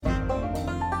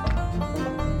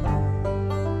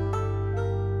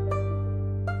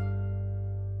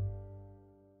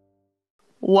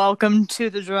Welcome to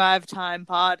the Drive Time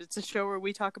Pod. It's a show where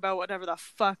we talk about whatever the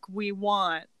fuck we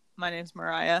want. My name's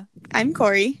Mariah. I'm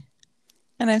Corey.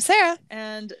 And I'm Sarah.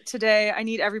 And today I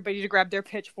need everybody to grab their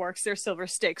pitchforks, their silver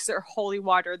sticks, their holy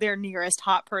water, their nearest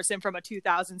hot person from a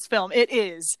 2000s film. It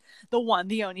is the one,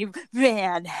 the only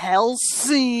Van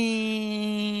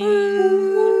Helsing.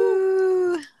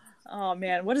 Ooh. Oh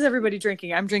man, what is everybody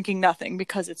drinking? I'm drinking nothing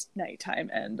because it's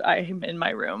nighttime and I'm in my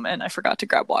room and I forgot to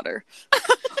grab water.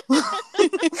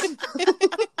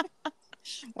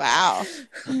 Wow.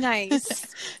 Nice.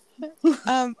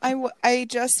 I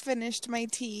just finished my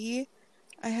tea.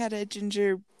 I had a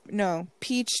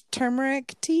peach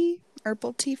turmeric tea,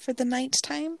 herbal tea for the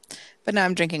nighttime, but now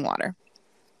I'm drinking water.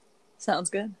 Sounds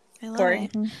good. I love Corey.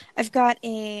 it. I've got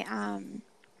a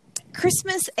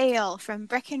Christmas ale from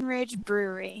Breckenridge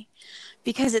Brewery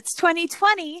because it's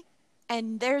 2020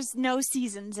 and there's no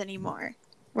seasons anymore.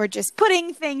 We're just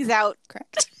putting things out.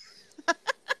 Correct.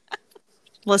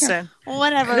 Listen,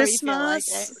 whenever we feel like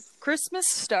it. Christmas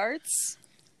starts,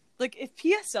 like if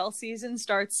PSL season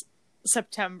starts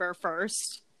September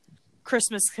 1st,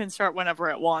 Christmas can start whenever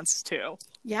it wants to.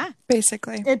 Yeah.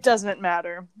 Basically. It doesn't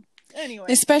matter. Anyway.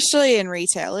 Especially in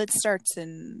retail. It starts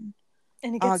in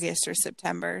August or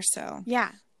September, so.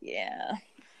 Yeah. Yeah.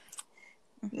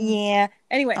 Mm-hmm. Yeah.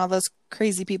 Anyway. All those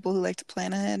crazy people who like to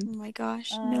plan ahead. Oh my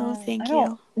gosh. No, thank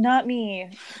you. Not me.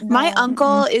 No. My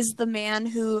uncle is the man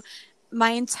who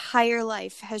my entire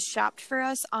life has shopped for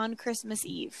us on Christmas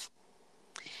Eve.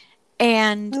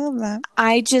 And I love that.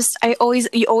 You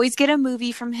always get a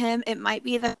movie from him. It might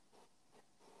be the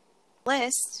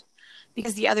list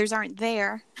because the others aren't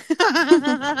there.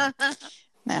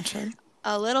 Naturally.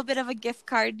 A little bit of a gift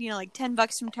card, like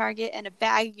 $10 from Target and a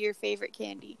bag of your favorite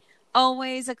candy.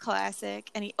 Always a classic,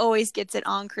 and he always gets it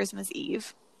on Christmas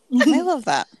Eve. I love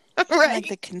that. Right. Like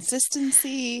the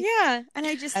consistency. Yeah, and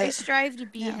I strive to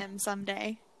be him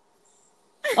someday.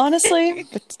 Honestly,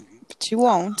 but you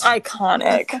won't.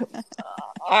 Iconic.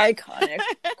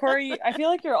 Corey, I feel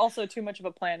like you're also too much of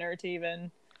a planner to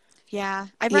even. Yeah,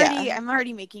 I'm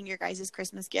already making your guys'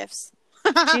 Christmas gifts.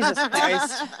 Jesus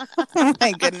Christ. Oh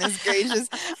my goodness gracious.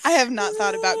 I have not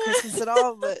thought about Christmas at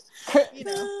all, but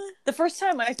the first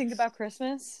time I think about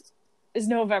Christmas is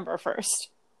November 1st.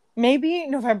 Maybe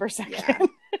November 2nd. Yeah.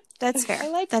 That's fair. I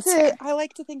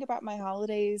like to think about my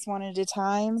holidays one at a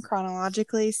time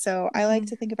chronologically, so I like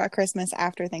to think about Christmas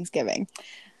after Thanksgiving.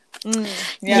 Isn't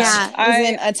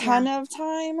a ton of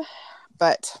time,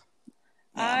 but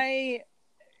I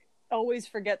always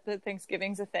forget that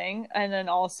Thanksgiving's a thing, and then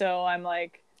also I'm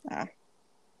like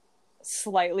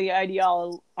slightly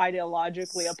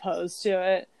ideologically opposed to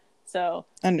it, so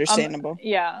understandable.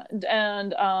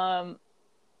 And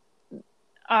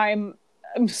I'm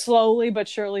slowly but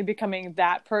surely becoming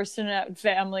that person at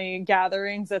family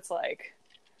gatherings that's like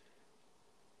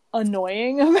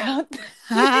annoying about things.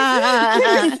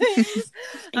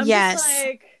 I'm just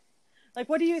like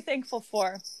what are you thankful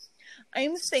for?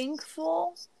 I'm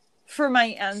thankful for my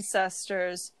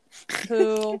ancestors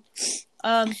who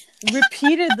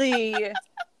repeatedly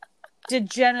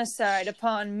did genocide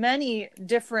upon many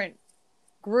different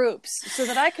groups so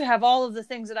that I could have all of the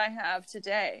things that I have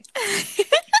today.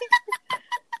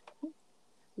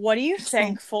 What are you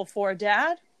thankful for,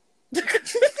 Dad?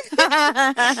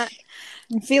 I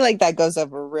feel like that goes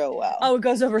over real well. Oh, it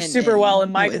goes over super well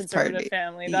in my conservative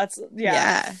family. That's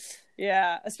yeah,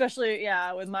 especially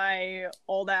with my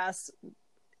old ass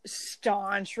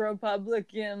staunch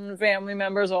Republican family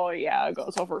members. Oh yeah, it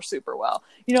goes over super well.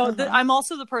 I'm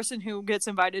also the person who gets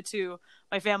invited to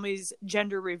my family's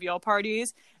gender reveal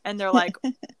parties, and they're like,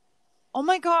 oh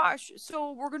my gosh,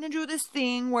 so we're gonna do this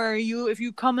thing where if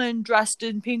you come in dressed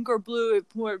in pink or blue,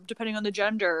 depending on the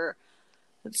gender.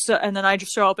 So, and then I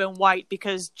just show up in white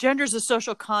because gender's a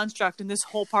social construct and this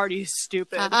whole party is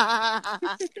stupid.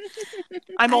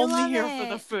 I'm only here for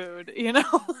the food,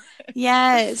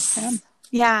 Yes.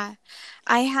 Yeah.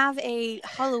 I have a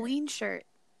Halloween shirt.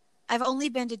 I've only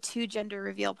been to 2 gender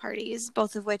reveal parties,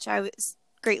 both of which I was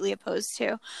greatly opposed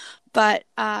to. But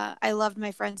I loved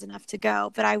my friends enough to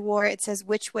go. But I wore it says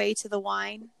 "Which way to the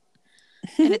wine,"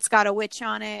 and it's got a witch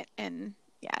on it, and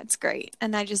yeah, it's great.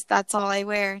 And that's all I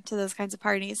wear to those kinds of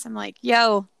parties. I'm like,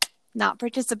 yo, not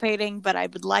participating, but I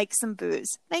would like some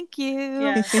booze. Thank you.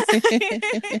 Yes.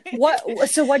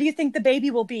 So what do you think the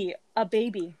baby will be? A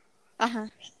baby. A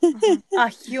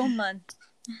human.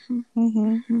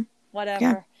 Whatever.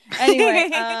 Yeah. Anyway,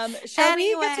 shall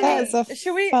we get to that was a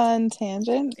fun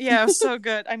tangent. Yeah, so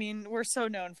good. I mean, we're so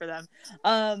known for them.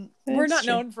 We're not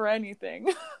known for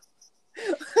anything.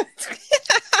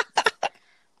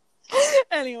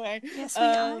 Anyway, yes, we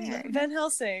are. Van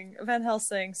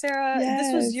Helsing. Sarah, Yes.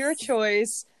 this was your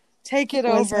choice. Take it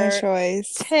over. Was my choice.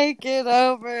 Take it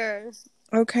over.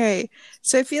 Okay,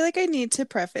 so I feel like I need to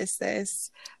preface this.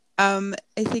 I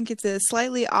think it's a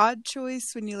slightly odd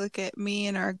choice when you look at me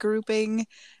and our grouping,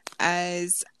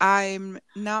 as I'm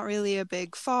not really a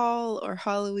big fall or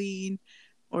Halloween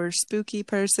or spooky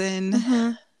person.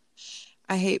 Mm-hmm.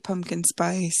 I hate pumpkin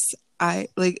spice. I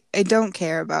don't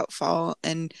care about fall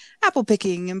and apple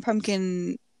picking and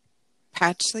pumpkin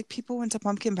patch. Like, people went to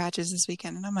pumpkin patches this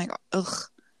weekend, and I'm like, ugh,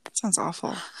 that sounds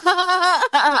awful.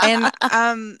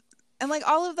 And like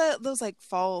all of those like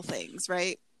fall things,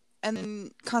 right? And then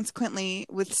consequently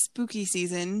with spooky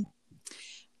season,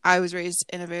 I was raised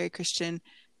in a very Christian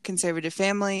conservative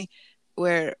family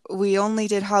where we only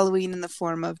did Halloween in the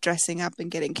form of dressing up and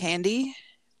getting candy,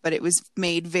 but it was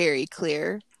made very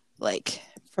clear, like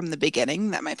from the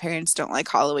beginning, that my parents don't like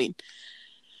Halloween.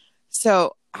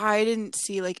 So I didn't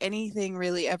see like anything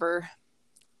really ever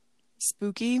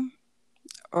spooky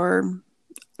or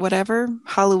whatever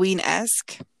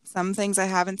Halloween-esque. Some things I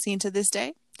haven't seen to this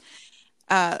day.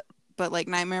 But like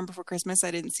Nightmare Before Christmas,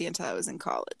 I didn't see until I was in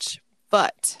college.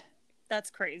 But that's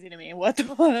crazy to me. What the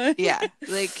fuck? Yeah,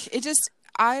 like it just,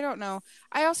 I don't know.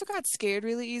 I also got scared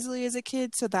really easily as a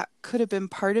kid, so that could have been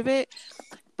part of it.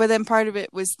 But then part of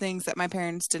it was things that my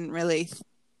parents didn't really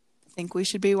think we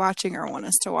should be watching or want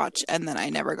us to watch, and then I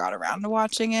never got around to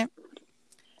watching it.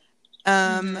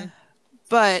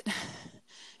 But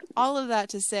all of that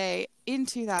to say, in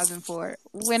 2004,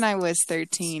 when I was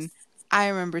 13, I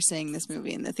remember seeing this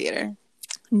movie in the theater.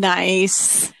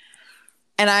 Nice.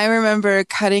 And I remember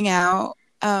cutting out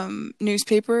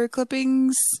newspaper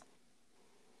clippings,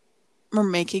 or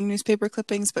making newspaper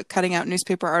clippings, but cutting out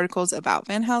newspaper articles about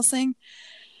Van Helsing.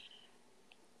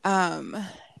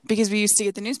 Because we used to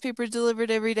get the newspapers delivered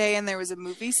every day, and there was a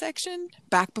movie section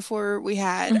back before we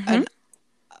had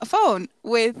a phone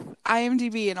with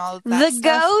IMDb and all of that the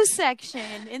stuff. Go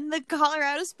section in the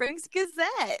Colorado Springs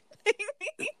Gazette.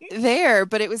 There,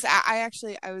 but it was I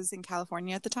was in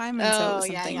California at the time, and so it was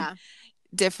something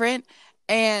different.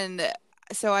 And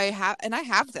so I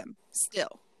have them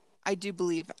still. I do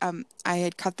believe I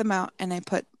had cut them out, and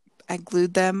I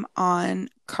glued them on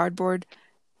cardboard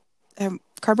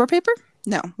paper?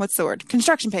 No, what's the word?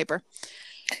 Construction paper.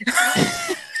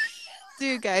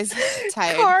 Dude, guys,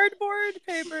 tired. Cardboard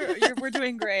paper. We're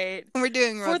doing great. We're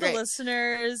doing real great. For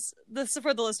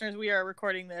the listeners, we are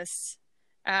recording this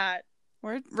at.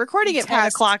 We're recording it 10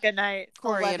 past o'clock at night.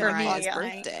 Corey and Mariah's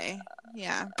birthday.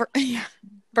 Yeah.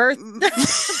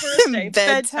 Birthday.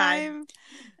 Bedtime.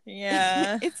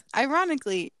 Yeah. It's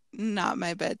ironically not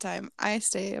my bedtime. I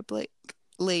stay up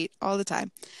late all the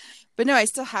time. But no, I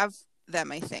still have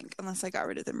them, I think, unless I got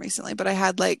rid of them recently. But I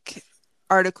had like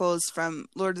articles from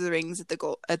Lord of the Rings at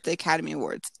the Academy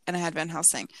Awards, and I had Van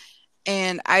Helsing.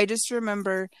 And I just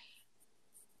remember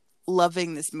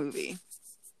loving this movie.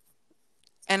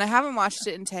 And I haven't watched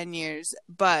it in 10 years,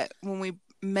 but when we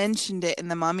mentioned it in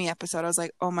the Mummy episode, I was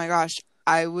like, oh my gosh,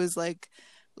 I was like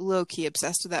low-key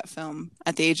obsessed with that film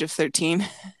at the age of 13.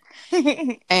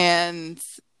 And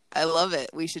I love it.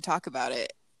 We should talk about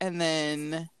it. And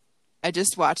then I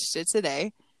just watched it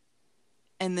today,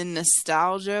 and the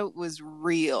nostalgia was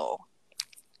real.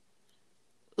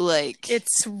 Like,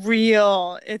 it's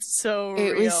real. It's so real.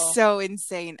 It was so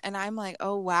insane. And I'm like,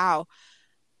 oh wow.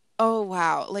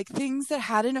 Like, things that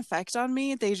had an effect on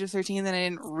me at the age of 13 that I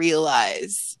didn't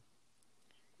realize.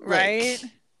 Right?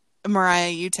 Like,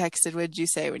 Mariah, you texted. What did you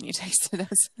say when you texted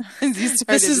us?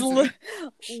 This is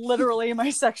literally my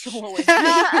sexual awakening.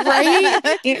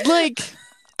 Right? Like,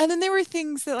 and then there were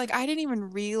things that like I didn't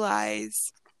even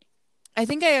realize. I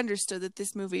think I understood that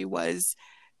this movie was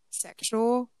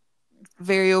sexual,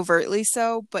 very overtly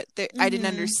so, but I didn't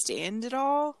understand it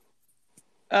all.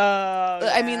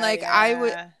 I mean, like,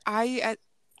 yeah.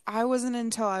 It wasn't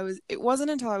until I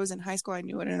was in high school I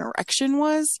knew what an erection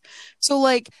was. So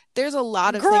like, there's a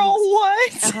lot of things.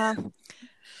 What?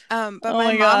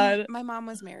 But my mom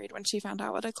was married when she found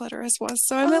out what a clitoris was,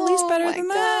 so I'm at least better than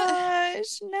that.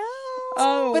 No.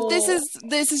 Oh, but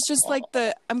this is just like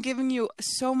I'm giving you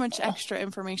so much extra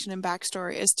information and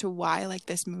backstory as to why like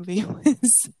this movie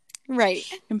was right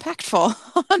impactful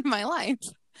on my life.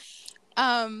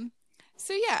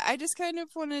 So yeah, I just kind of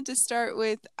wanted to start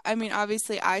with, I mean,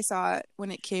 obviously I saw it when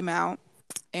it came out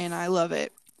and I love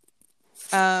it.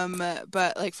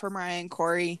 But like for Mariah and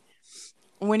Corey,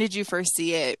 when did you first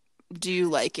see it? Do you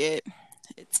like it?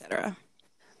 Etc.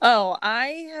 Oh,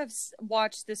 I have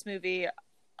watched this movie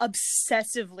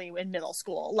obsessively in middle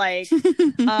school. Like,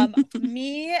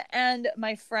 me and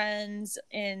my friends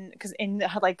in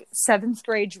like 7th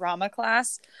grade drama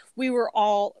class, we were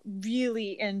all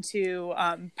really into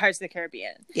Pirates of the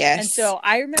Caribbean. Yes. And so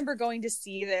I remember going to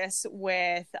see this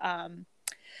with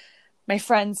my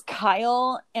friends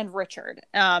Kyle and Richard.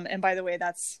 And by the way,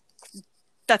 that's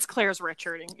Claire's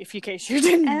Richard, in case you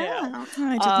didn't know.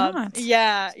 I did not.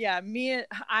 Yeah.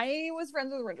 I was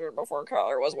friends with Richard before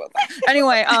Kyle was with him.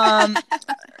 Anyway,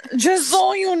 just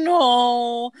so you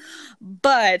know.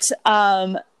 But,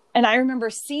 and I remember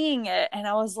seeing it, and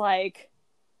I was like,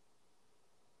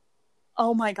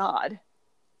 oh my God.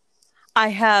 I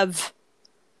have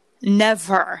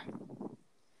never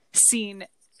seen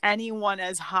anyone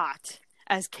as hot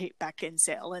as Kate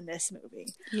Beckinsale in this movie.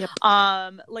 Yep.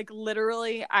 Like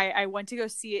literally, I went to go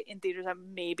see it in theaters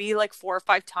maybe like 4 or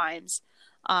 5 times.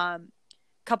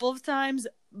 Couple of times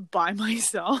by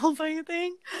myself, I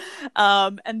think.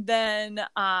 And then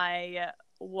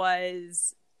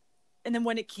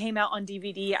when it came out on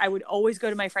DVD, I would always go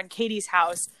to my friend Katie's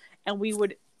house, and we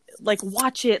would like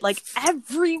watch it like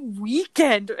every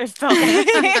weekend. It felt like.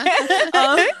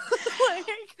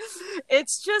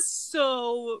 It's just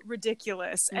so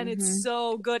ridiculous, and it's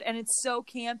so good, and it's so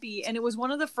campy, and it was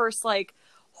one of the first like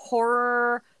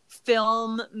horror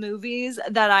film movies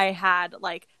that I had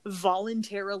like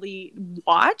voluntarily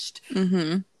watched,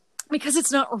 because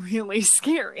it's not really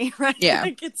scary, right? Yeah.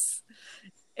 Like it's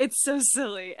so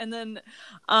silly. And then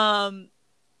I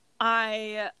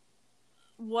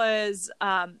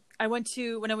went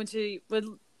to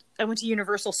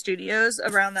Universal Studios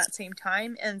around that same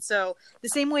time. And so the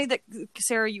same way that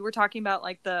Sarah, you were talking about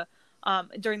like the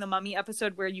during the Mummy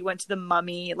episode where you went to the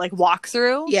Mummy like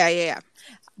walkthrough. Yeah.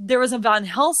 There was a Van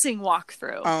Helsing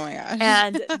walkthrough. Oh my gosh.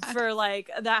 And for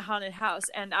like that haunted house.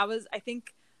 And I was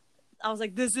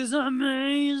like, this is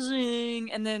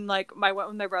amazing. And then like I went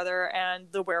with my brother, and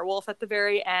the werewolf at the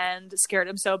very end scared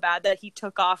him so bad that he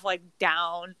took off like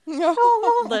down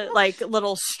the like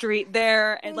little street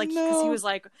there. And like, because he was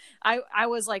like, I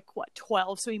was like, what,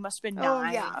 12? So he must have been 9. Oh,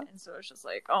 yeah. And so it's just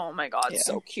like, oh my God,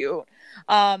 so cute.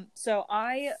 So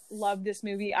I love this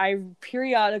movie. I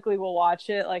periodically will watch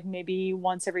it like maybe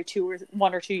once every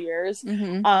 1 or 2 years.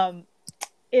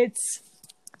 It's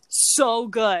so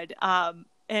good.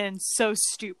 And so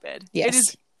stupid.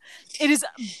 Yes. It is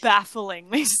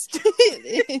bafflingly stupid.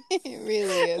 It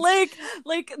really is.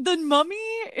 Like the Mummy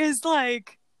is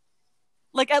like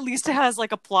at least it has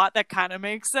like a plot that kind of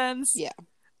makes sense. Yeah.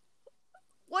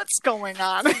 What's going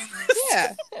on?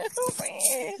 Yeah.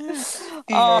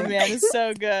 Oh man, it's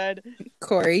so good.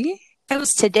 Corey? I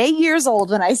was today years old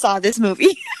when I saw this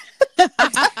movie.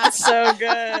 So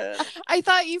good. I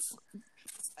thought you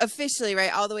officially,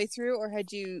 right, all the way through, or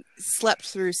had you slept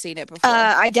through seeing it before?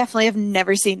 I definitely have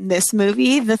never seen this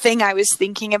movie. The thing I was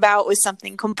thinking about was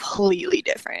something completely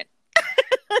different.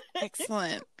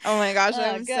 Excellent. Oh my gosh,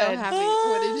 I'm so happy.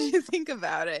 What did you think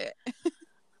about it?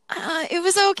 It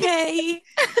was okay.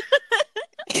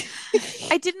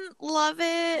 I didn't love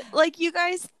it like you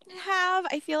guys have.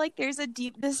 I feel like there's a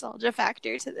deep nostalgia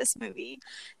factor to this movie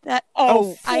that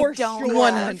I don't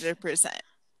 100%.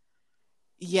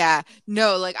 Yeah,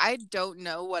 no, like I don't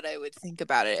know what I would think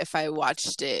about it if I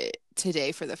watched it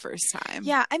today for the first time.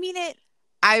 Yeah, I mean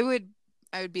I would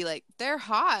be like, they're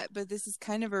hot, but this is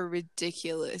kind of a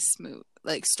ridiculous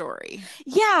story.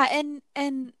 Yeah, and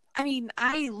I mean,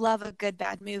 I love a good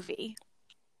bad movie.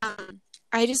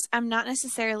 I'm not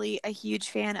necessarily a huge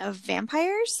fan of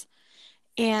vampires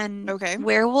and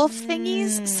werewolf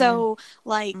thingies. So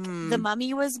like The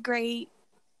Mummy was great.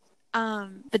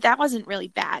 But that wasn't really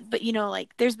bad. But you know,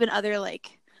 like there's been other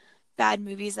like bad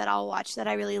movies that I'll watch that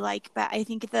I really like, but I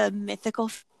think the mythical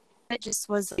it just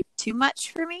was like, too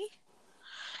much for me.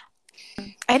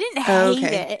 I didn't hate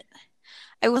it.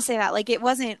 I will say that. Like it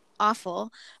wasn't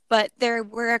awful, but there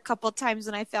were a couple times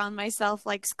when I found myself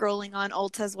like scrolling on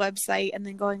Ulta's website and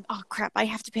then going, "Oh crap, I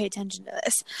have to pay attention to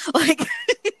this." Like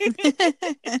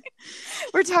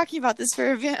we're talking about this for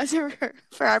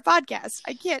our podcast.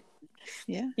 I can't.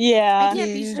 Yeah. I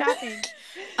can't be strapping.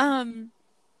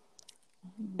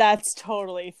 That's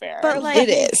totally fair. But like, it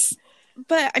is.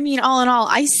 But I mean, all in all,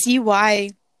 I see why.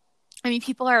 I mean,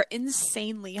 people are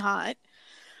insanely hot.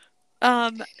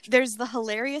 There's the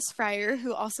hilarious friar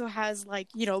who also has like,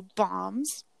 you know,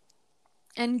 bombs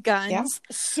and guns. Yeah.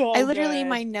 So I literally,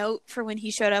 my note for when he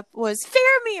showed up was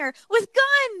Faramir with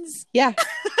guns. Yeah.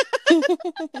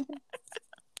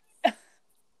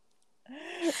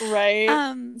 Right.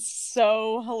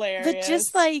 So hilarious. But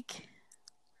just like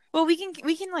Well, we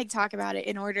can like talk about it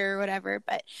in order or whatever,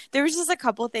 but there was just a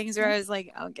couple things where I was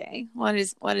like, okay, what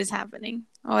is happening?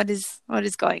 What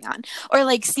is going on? Or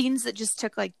like scenes that just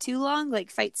took like too long, like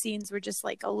fight scenes were just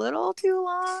like a little too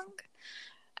long.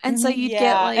 And so you'd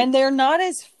get like, and they're not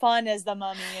as fun as The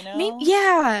Mummy, you know? Maybe,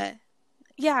 yeah.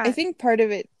 I think part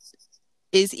of it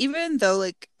is, even though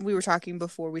like we were talking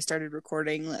before we started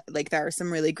recording, like there are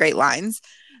some really great lines,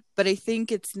 but I think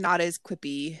it's not as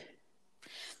quippy.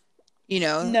 You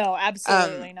know, no,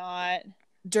 absolutely not.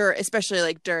 Especially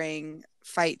like during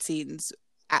fight scenes,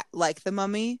 like The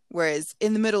Mummy, whereas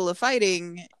in the middle of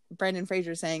fighting, Brendan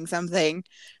Fraser saying something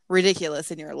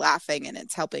ridiculous and you're laughing and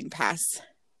it's helping pass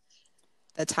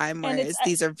the time. Whereas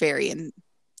these are very intense.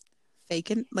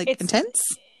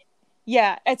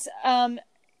 Yeah, it's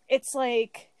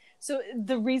like, so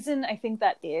the reason I think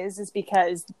that is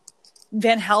because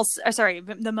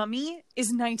The Mummy is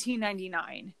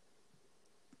 1999.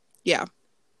 Yeah.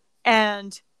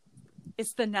 And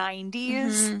it's the 90s.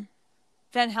 Mm-hmm.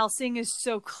 Van Helsing is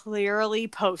so clearly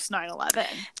post 9/11.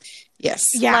 Yes.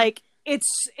 Yeah. Like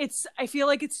it's I feel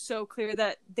like it's so clear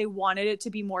that they wanted it to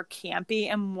be more campy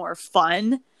and more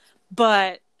fun,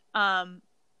 but the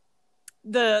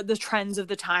trends of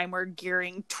the time were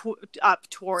gearing up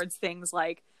towards things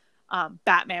like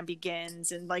Batman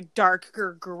Begins and like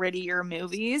darker, grittier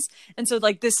movies. And so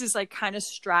like this is like kind of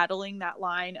straddling that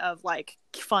line of like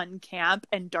fun camp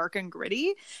and dark and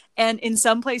gritty. And in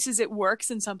some places it works,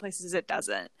 in some places it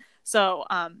doesn't. So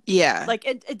like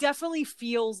it definitely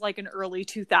feels like an early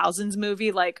 2000s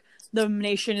movie. Like the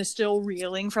nation is still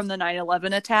reeling from the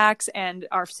 9/11 attacks, and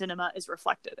our cinema is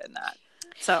reflected in that.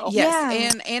 So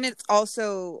yes, and it's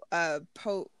also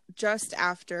just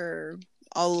after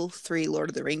all 3 Lord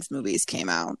of the Rings movies came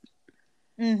out.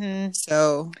 Mm-hmm.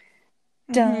 So,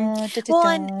 well,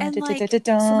 and like,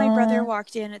 so my brother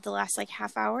walked in at the last like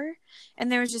half hour,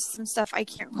 and there was just some stuff I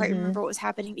can't quite remember what was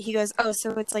happening. He goes, "Oh,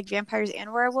 so it's like vampires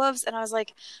and werewolves," and I was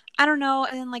like, "I don't know."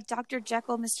 And then like Dr.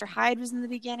 Jekyll, Mr. Hyde was in the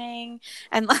beginning,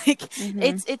 and like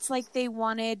it's like they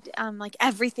wanted like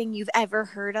everything you've ever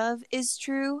heard of is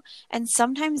true, and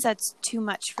sometimes that's too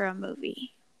much for a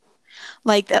movie.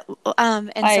 Like that, and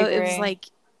so it was like,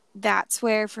 that's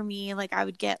where for me, like I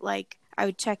would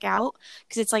check out,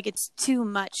 because it's like it's too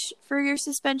much for your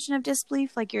suspension of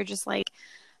disbelief. Like you're just like,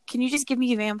 can you just give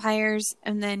me vampires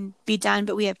and then be done?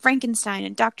 But we have Frankenstein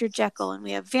and Dr. Jekyll, and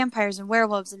we have vampires and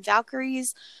werewolves and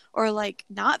Valkyries, or like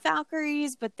not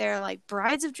Valkyries, but they're like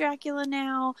brides of Dracula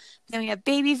now. Then we have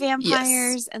baby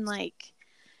vampires, and like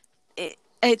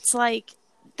it's like,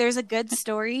 there's a good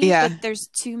story, but there's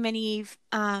too many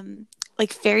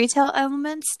like fairy tale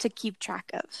elements to keep track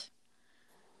of.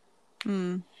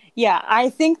 Yeah,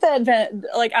 I think that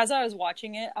like as I was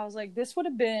watching it, I was like, this would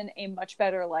have been a much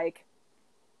better like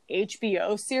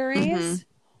HBO series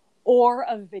or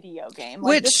a video game.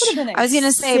 Like, this would have been I was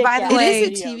gonna say, by the way,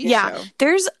 it is a TV show.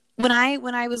 There's when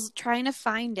I was trying to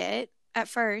find it at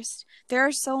first, there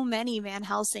are so many Van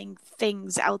Helsing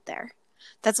things out there.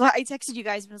 That's why I texted you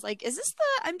guys and was like, is this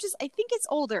I think it's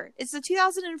older. It's the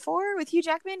 2004 with Hugh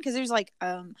Jackman, because there's like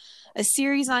a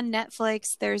series on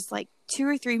Netflix. There's like 2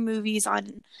 or 3 movies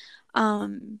on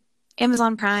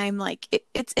Amazon Prime. Like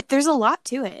there's a lot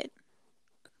to it.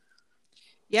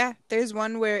 Yeah, there's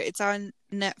one where it's on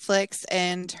Netflix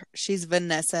and she's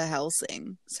Vanessa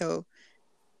Helsing. So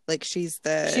like she's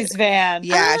Van.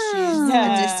 Yeah, she's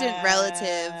a distant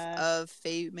relative of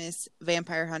famous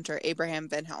vampire hunter Abraham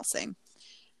Van Helsing.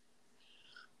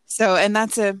 So, and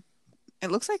it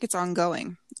looks like it's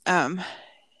ongoing.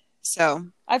 So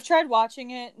I've tried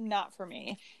watching it, not for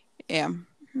me. Yeah.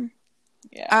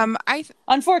 Yeah.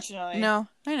 Unfortunately. No,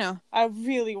 I know. I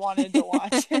really wanted to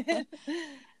watch it.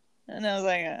 And I was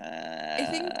like,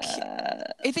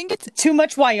 I think it's too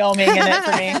much Wyoming in it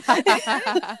for me.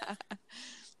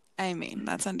 I mean,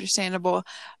 that's understandable.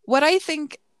 What I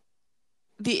think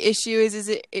the issue is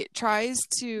it tries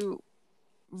to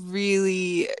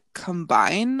really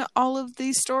combine all of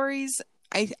these stories.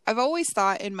 I've always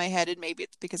thought in my head, and maybe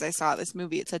it's because I saw this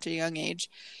movie at such a young age,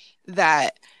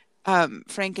 that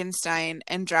Frankenstein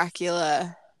and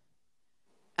Dracula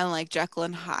and like Jekyll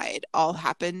and Hyde all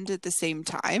happened at the same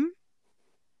time.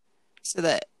 So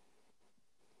that,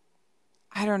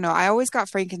 I don't know, I always got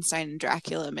Frankenstein and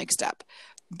Dracula mixed up.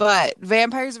 But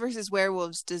vampires versus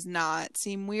werewolves does not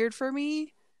seem weird for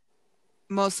me,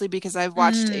 mostly because I've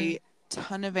watched a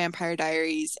ton of Vampire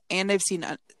Diaries and I've seen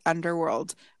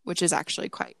Underworld, which is actually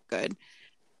quite good.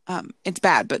 It's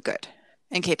bad but good,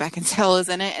 and Kate Beckinsale is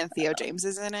in it and Theo James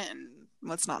is in it, and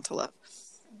what's not to love?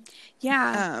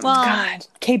 Yeah, God,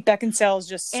 Kate Beckinsale is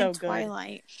just so good.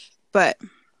 Twilight, but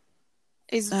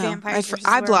is vampires versus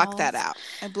I blocked werewolves.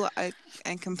 that out.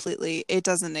 I completely, it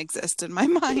doesn't exist in my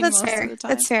mind That's most fair. of the time.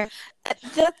 That's fair.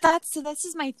 This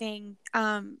is my thing.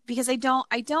 Because I don't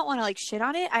want to like shit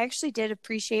on it. I actually did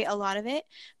appreciate a lot of it,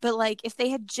 but like if they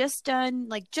had just done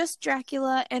like just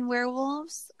Dracula and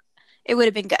werewolves, it would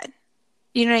have been good.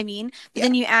 You know what I mean? But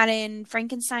then you add in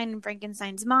Frankenstein and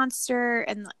Frankenstein's monster,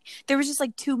 and like, there was just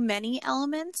like too many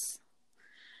elements,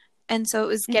 and so it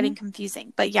was getting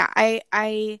confusing. But yeah,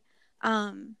 I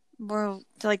more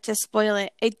to like to spoil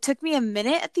it. It took me a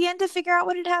minute at the end to figure out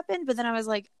what had happened, but then I was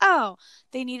like, oh,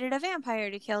 they needed a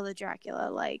vampire to kill the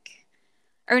Dracula, like,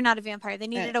 or not a vampire. They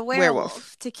needed a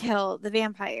werewolf to kill the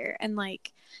vampire, and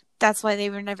like that's why they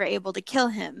were never able to kill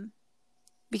him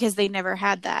because they never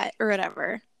had that or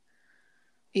whatever.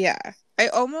 Yeah. I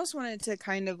almost wanted to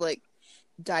kind of like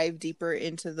dive deeper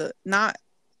into the, not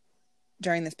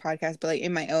during this podcast, but like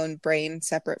in my own brain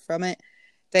separate from it,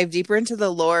 dive deeper into the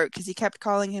lore, because he kept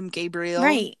calling him Gabriel.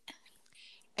 Right.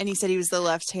 And he said he was the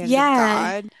left hand of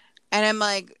God. And I'm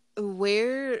like,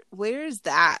 where's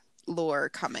that lore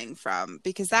coming from?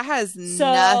 Because that has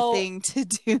nothing to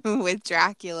do with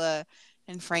Dracula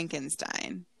and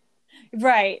Frankenstein.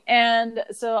 Right. And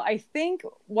so I think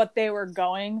what they were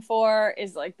going for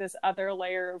is like this other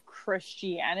layer of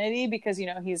Christianity, because, you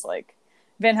know, he's like,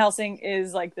 Van Helsing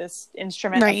is like this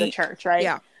instrument of the church, right?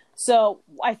 Yeah. So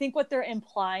I think what they're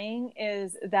implying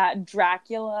is that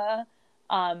Dracula,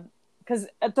 because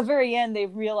at the very end they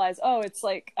realize, oh, it's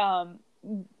like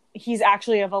he's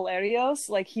actually a Valerios,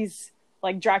 like he's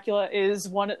like Dracula is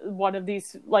one of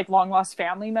these like long lost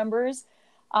family members.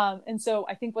 And so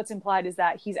I think what's implied is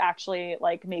that he's actually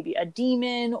like maybe a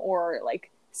demon or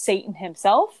like Satan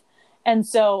himself. And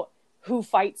so who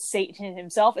fights Satan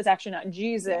himself is actually not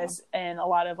Jesus. And a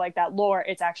lot of like that lore,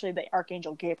 it's actually the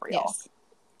Archangel Gabriel. Yes.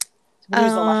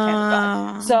 Who's the left hand of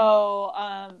God. So,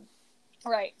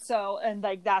 right. So, and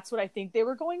like, that's what I think they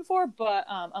were going for. But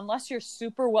unless you're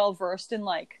super well versed in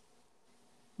like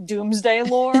doomsday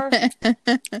lore,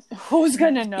 who's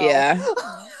gonna know? Yeah.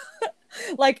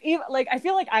 Like I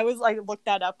feel like I was like looked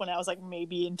that up when I was like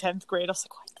maybe in 10th grade. I was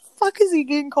like, what the fuck is he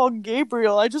getting called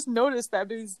Gabriel? I just noticed that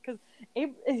because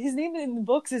his name in the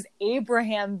books is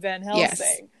Abraham Van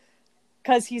Helsing,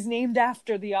 because he's named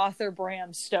after the author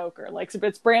Bram Stoker. Like,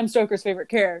 it's Bram Stoker's favorite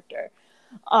character.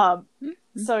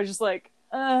 So just like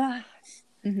but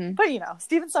you know,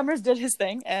 Stephen Summers did his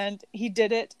thing and he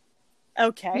did it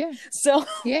okay. So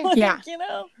like, you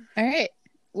know, all right.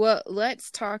 Well,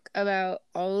 let's talk about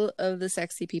all of the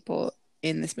sexy people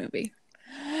in this movie.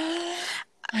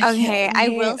 Okay, I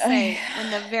will say,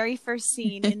 when the very first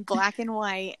scene in black and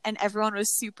white and everyone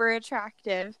was super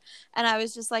attractive, and I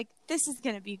was just like, this is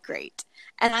going to be great.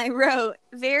 And I wrote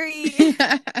there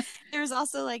was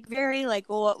also like very like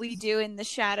what we do in the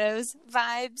shadows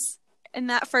vibes in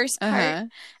that first part.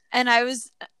 And I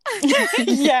was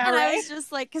I was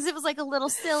just like, because it was like a little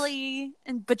silly,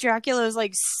 but Dracula was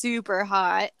like super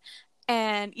hot,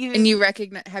 and even and you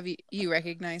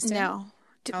recognized him? No,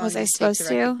 was I supposed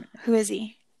to? Who is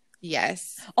he? Yes.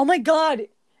 Oh my God,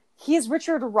 he is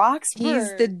Richard Roxburgh.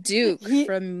 He's the Duke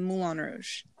from Moulin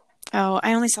Rouge. Oh,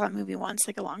 I only saw that movie once,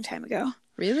 like a long time ago.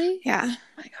 Really? Yeah. Oh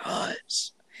my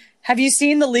gosh. Have you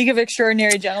seen The League of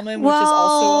Extraordinary Gentlemen, which is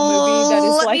also a movie that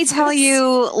is let me tell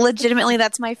you, legitimately,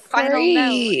 that's my final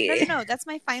note. No, that's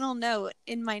my final note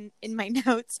in my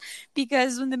notes,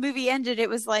 because when the movie ended, it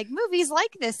was like, movies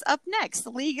like this up next,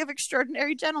 The League of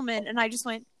Extraordinary Gentlemen, and I just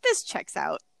went, this checks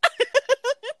out.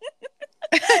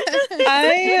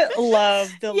 I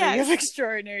love The League of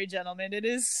Extraordinary Gentlemen. It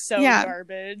is so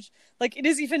garbage. Like, it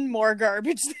is even more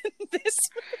garbage than this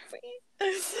movie.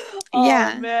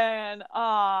 Oh man.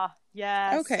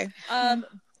 Yes. Okay.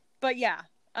 But yeah.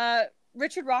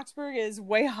 Richard Roxburgh is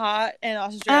way hot and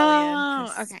Australian.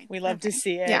 Oh, okay. We love to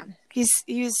see it. Yeah. He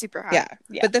was super hot.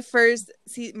 Yeah. But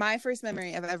my first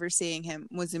memory of ever seeing him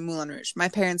was in Moulin Rouge. My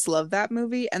parents loved that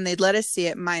movie, and they'd let us see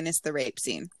it minus the rape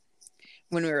scene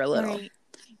when we were little. Right.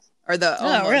 Or the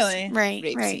really? Right.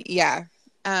 Scene. Yeah.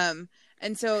 And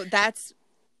so that's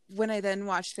when I then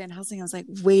watched Van Helsing. I was like,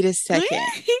 wait a second.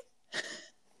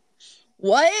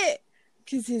 What?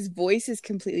 Because his voice is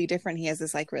completely different. He has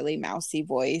this like really mousy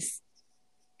voice.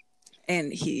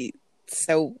 And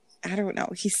I don't know.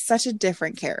 He's such a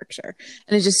different character.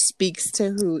 And it just speaks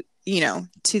to who,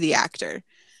 to the actor.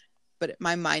 But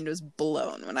my mind was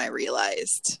blown when I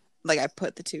realized, like, I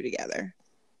put the two together.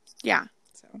 Yeah.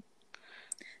 So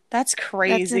that's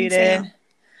crazy, dude.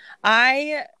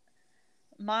 My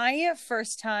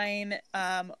first time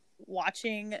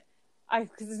watching,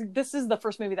 because this is the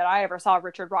first movie that I ever saw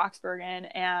Richard Roxburgh in,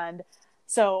 and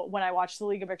So when I watched The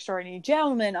League of Extraordinary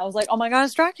Gentlemen, I was like, oh my God,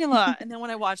 it's Dracula. And then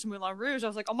when I watched Moulin Rouge, I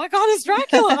was like, oh my God, it's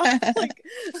Dracula.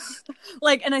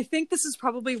 like, and I think this is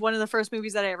probably one of the first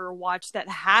movies that I ever watched that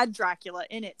had Dracula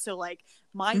in it. So like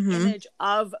my image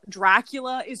of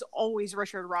Dracula is always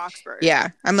Richard Roxburgh.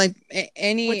 Yeah. I'm like,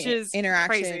 any which is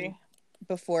interaction crazy.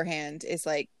 Beforehand is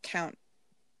like Count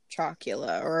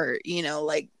Chocula, or, you know,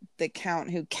 like the count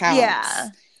who counts. Yeah.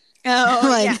 Oh,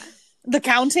 like, yeah. The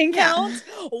counting count?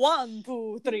 1,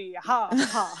 2, 3, ha,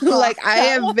 ha, ha. Like, I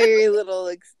have very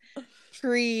little,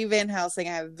 pre Van Helsing,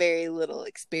 I have very little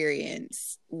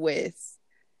experience with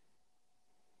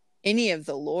any of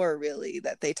the lore, really,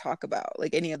 that they talk about.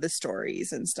 Like, any of the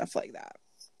stories and stuff like that.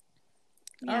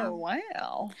 Yeah. Oh,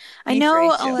 wow. I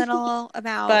know a little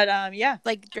about, but, yeah.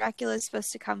 Like, Dracula is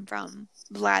supposed to come from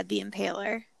Vlad the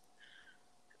Impaler,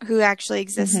 who actually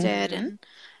existed, and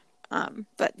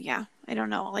but yeah, I don't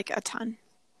know like a ton.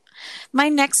 My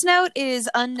next note is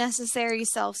unnecessary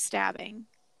self-stabbing.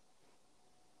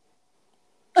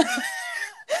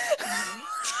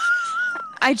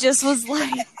 I just was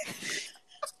like,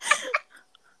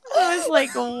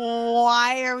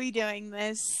 why are we doing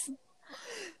this?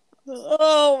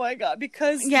 Oh my God,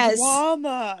 because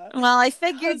drama. Well, I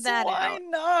figured that why out.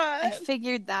 Not? I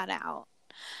figured that out.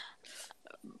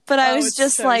 But I was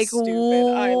just so like,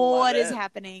 what is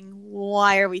happening?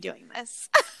 Why are we doing this?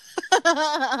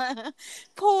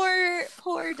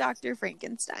 Poor Dr.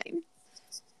 Frankenstein.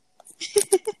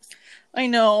 I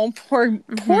know. Poor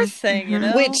thing, you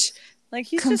know? Which, like,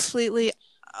 he's completely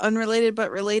unrelated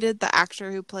but related. The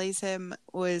actor who plays him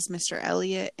was Mr.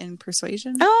 Elliot in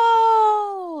Persuasion.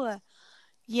 Oh!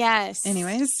 Yes.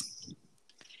 Anyways.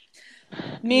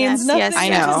 Means nothing I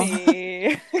know. to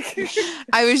me.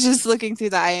 I was just looking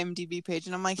through the IMDb page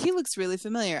and I'm like, he looks really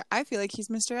familiar. I feel like he's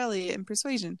Mr. Elliot in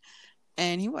Persuasion.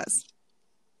 And he was.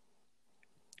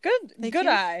 Good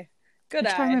eye. Good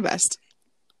eye. Trying my best.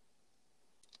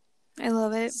 I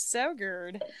love it. So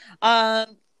good.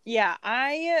 Yeah,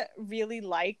 I really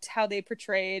liked how they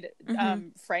portrayed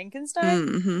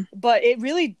Frankenstein, but it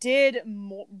really did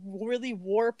really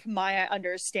warp my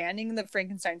understanding of the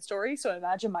Frankenstein story. So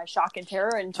imagine my shock and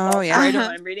terror in 12th grade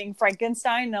when I'm reading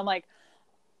Frankenstein, and I'm like,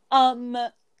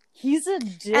 he's a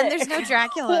dick. And there's no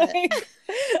Dracula.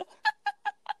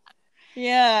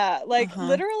 Yeah, like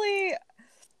literally,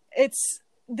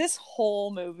 this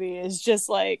whole movie is just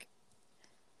like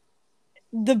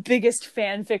the biggest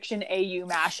fan fiction AU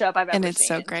mashup I've ever seen. And it's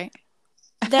so great.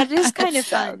 That is kind of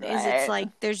fun. Is it's like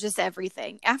there's just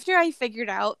everything. After I figured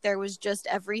out there was just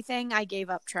everything, I gave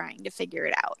up trying to figure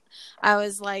it out. I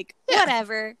was like,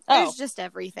 whatever. There's just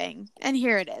everything, and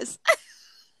here it is.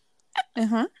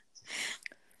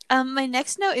 My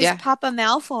next note is Papa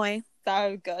Malfoy.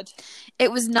 That was good.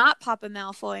 It was not Papa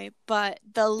Malfoy, but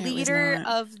the leader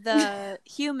of the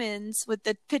humans with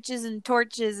the pitches and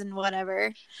torches and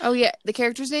whatever. Oh, yeah. The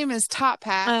character's name is Top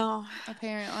Hat,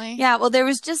 apparently. Yeah, well, there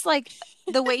was just like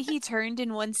the way he turned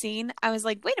in one scene. I was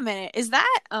like, wait a minute. Is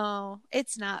that? Oh,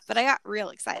 it's not. But I got real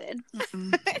excited.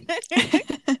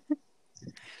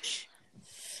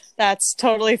 That's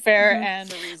totally fair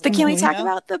and reasonable. But can we talk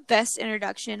about the best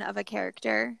introduction of a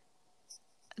character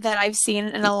that I've seen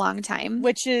in a long time,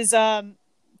 which is the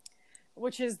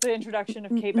introduction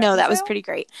of Kate Beckinsale? No, that was pretty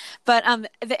great. But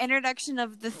the introduction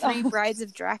of the 3 brides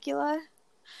of Dracula,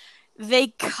 they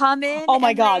come in. Oh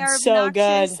my God, so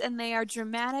good, and they are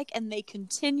dramatic, and they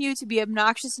continue to be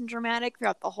obnoxious and dramatic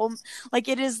throughout the whole. Like,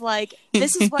 it is like,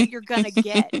 this is what you're gonna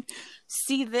get.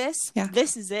 See this? Yeah.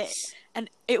 This is it,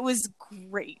 and it was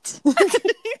great.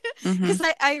 Because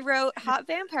I wrote, hot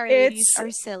vampire ladies are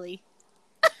silly.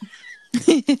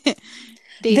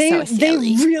 They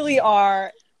really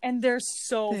are, and they're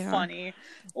so funny.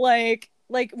 Like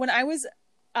when I was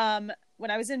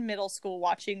in middle school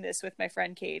watching this with my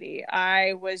friend Katie,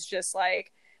 I was just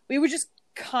like, we would just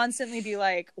constantly be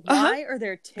like, why are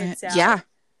there tits out? Yeah,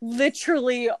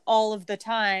 literally all of the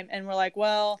time. And we're like,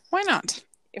 well, why not?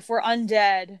 If we're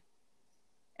undead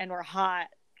and we're hot,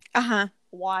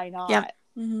 why not? Yep.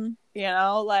 You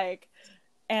know, like,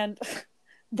 and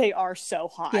they are so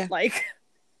hot. Yeah. Like,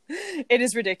 it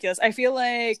is ridiculous. I feel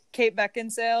like Kate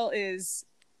Beckinsale is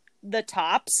the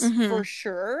tops for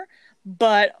sure.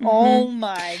 But oh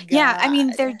my God. Yeah, I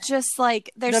mean, they're just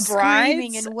like, they're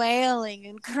screaming and wailing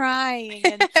and crying.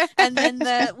 And then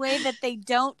the way that they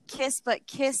don't kiss but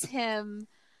kiss him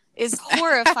is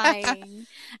horrifying.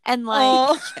 And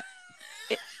like,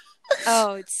 it's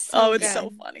so it's so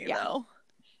funny though.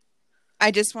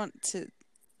 I just want to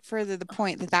further the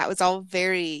point that was all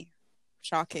very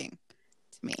shocking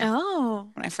to me.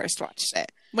 When I first watched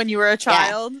it, when you were a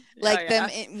child, like them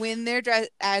when they're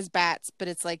dressed as bats, but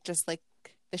it's like just like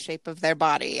the shape of their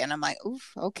body, and I'm like,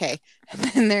 oof, okay. And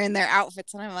then they're in their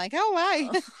outfits, and I'm like, oh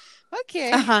my,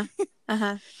 okay.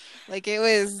 Like it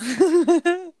was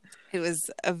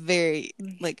a very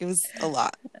it was a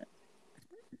lot.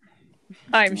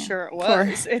 I'm sure it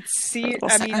was.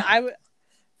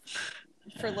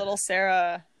 For little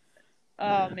Sarah.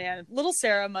 Oh man, little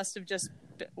Sarah must have just.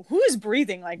 Who is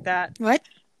breathing like that? What?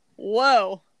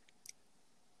 Whoa.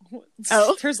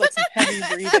 Oh, there's like some heavy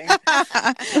breathing.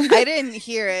 I didn't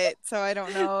hear it, so I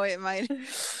don't know. It might.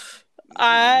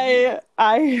 I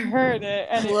heard it,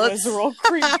 and it was real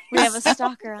creepy. We have a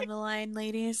stalker on the line,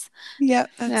 ladies.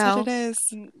 Yep, that's what it is.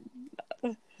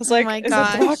 It's like, my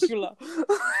gosh. Dracula.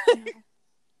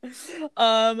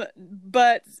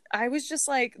 But I was just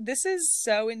like, this is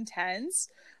so intense.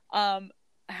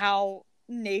 How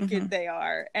naked they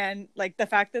are, and like the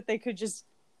fact that they could just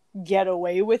get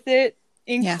away with it.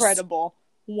 Incredible,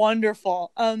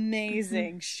 wonderful,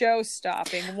 amazing,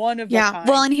 show-stopping, one of a kind.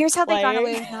 Well, and here's how they got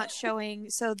away with not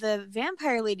showing. So the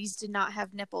vampire ladies did not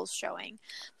have nipples showing,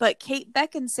 but Kate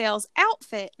Beckinsale's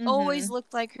outfit always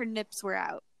looked like her nips were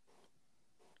out.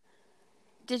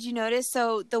 Did you notice?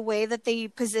 So the way that they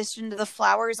positioned the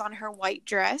flowers on her white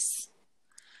dress,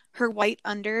 her white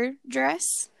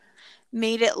underdress,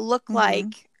 made it look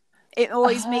like. It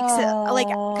always makes it like,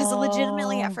 because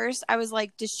legitimately at first I was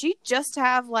like, does she just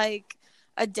have like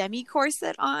a demi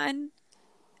corset on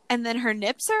and then her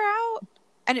nips are out?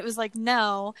 And it was like,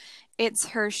 no, it's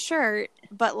her shirt,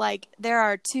 but like there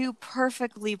are two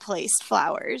perfectly placed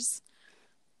flowers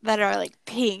that are like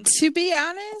pink. To be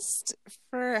honest,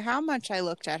 for how much I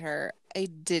looked at her, I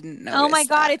didn't notice. Oh my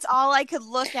God, it's all I could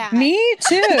look at. Me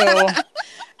too.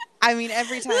 I mean,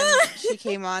 every time she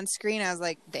came on screen, I was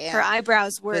like, damn. Her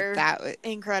eyebrows were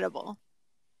incredible.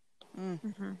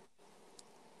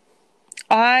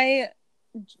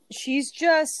 She's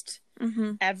just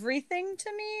everything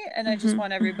to me, and I just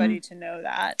want everybody to know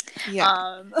that.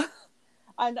 Yeah.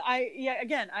 And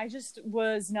I just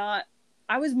was not.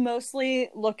 I was mostly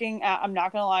looking at. I'm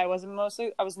not gonna lie.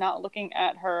 I was not looking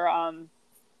at her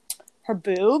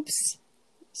boobs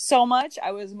so much.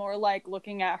 I was more like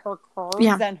looking at her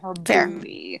curves than her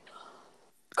booty,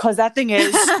 because that thing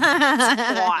is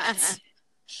squat.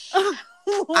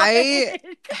 I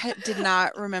did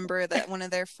not remember that one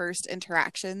of their first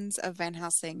interactions of Van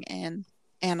Helsing and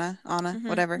Anna,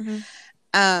 whatever.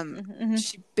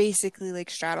 She basically like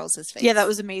straddles his face. Yeah, that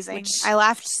was amazing. I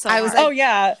laughed so I was hard. Like, oh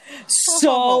yeah,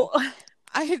 so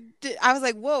I was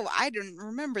like, whoa, I didn't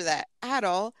remember that at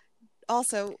all.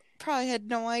 Also, probably had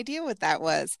no idea what that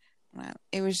was. Well,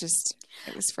 it was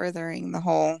furthering the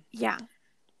whole. Yeah.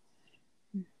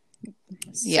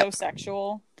 So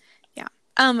sexual. Yeah.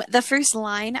 The first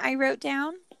line I wrote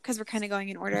down, because we're kind of going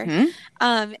in order.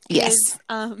 Yes. Is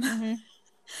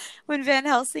when Van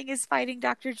Helsing is fighting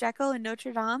Dr. Jekyll in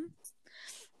Notre Dame,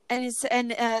 and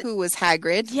who was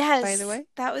Hagrid? Yes, by the way,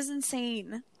 that was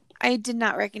insane. I did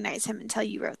not recognize him until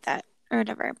you wrote that or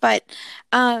whatever. But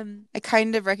I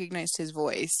kind of recognized his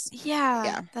voice.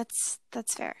 Yeah. That's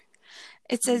fair.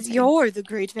 It says, "You're the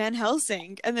great Van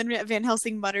Helsing." And then Van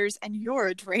Helsing mutters, "And you're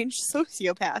a deranged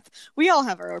sociopath. We all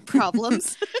have our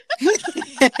problems."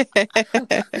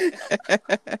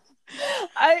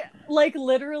 I, like,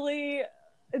 literally,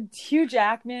 Hugh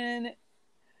Jackman,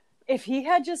 if he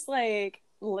had just, like,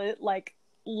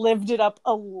 lived it up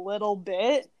a little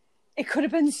bit, it could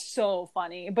have been so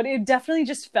funny. But it definitely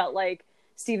just felt like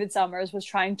Stephen Sommers was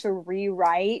trying to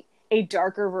rewrite a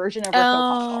darker version of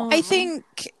Rococo. I think...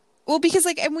 Well, because,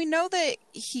 like, and we know that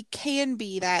he can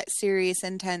be that serious,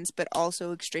 intense, but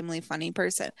also extremely funny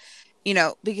person, you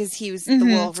know, because he was the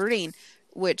Wolverine,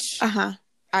 which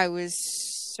I was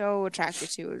so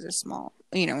attracted to as a small,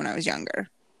 you know, when I was younger.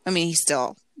 I mean, he's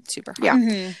still super hot.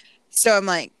 Yeah. So I'm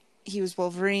like, he was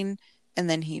Wolverine, and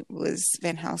then he was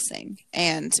Van Helsing.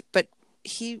 But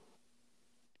he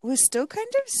was still kind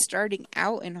of starting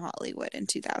out in Hollywood in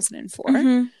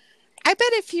 2004. I bet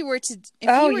if he were to do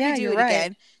it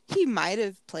again, he might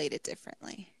have played it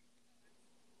differently.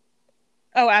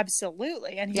 Oh,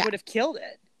 absolutely. And he would have killed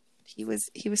it. He was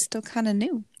still kind of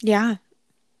new. Yeah.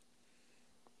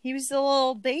 He was a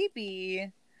little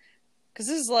baby. Because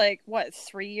this is like, what,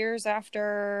 3 years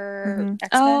after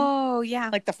X-Men? Oh, yeah.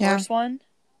 Like the first one?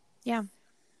 Yeah.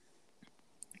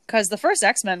 Because the first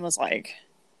X-Men was like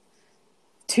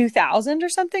 2000 or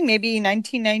something? Maybe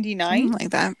 1999? Something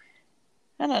like that.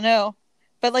 I don't know.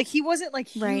 But, like, he wasn't, like,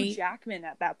 Hugh Jackman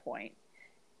at that point.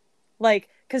 Like,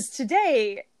 because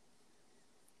today,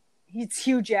 it's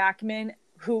Hugh Jackman,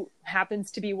 who happens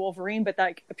to be Wolverine, but,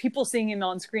 like, people seeing him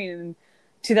on screen in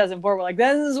 2004 were like,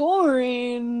 that is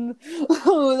Wolverine!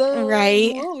 Oh, that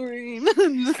is Wolverine!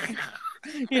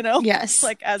 Yes.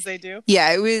 like as they do.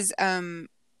 Yeah, it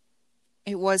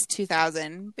was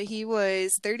 2000, but he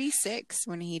was 36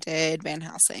 when he did Van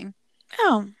Helsing.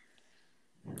 Oh.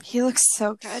 He looks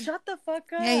so good. Shut the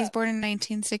fuck up. Yeah, he's born in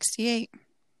 1968.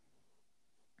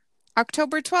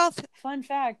 October 12th. Fun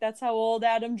fact, that's how old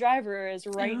Adam Driver is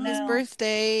right now. His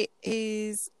birthday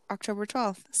is October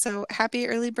 12th. So happy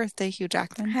early birthday, Hugh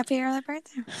Jackman. Happy early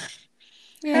birthday.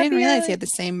 I didn't realize he had the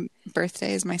same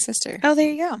birthday as my sister. Oh, there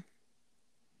you go.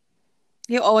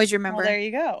 You always remember. Well, there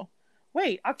you go.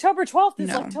 Wait, October 12th is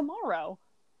like tomorrow.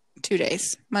 2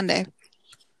 days. Monday.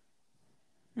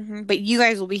 Mm-hmm. But you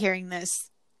guys will be hearing this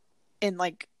in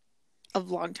like a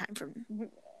long time from.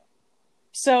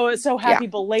 So happy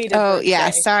belated birthday. Oh,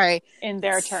 yeah, sorry. In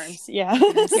their terms. Yeah.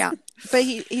 Yeah. But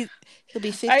he'll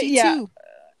be 52. Yeah.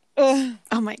 Oh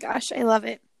my gosh, I love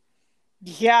it.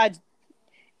 Yeah.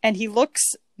 And he looks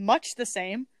much the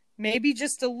same. Maybe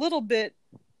just a little bit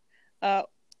like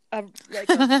a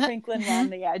crinkling around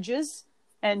the edges.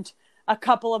 And a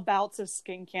couple of bouts of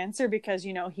skin cancer because,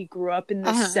 he grew up in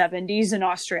the 70s in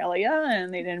Australia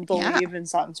and they didn't believe in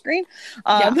sunscreen.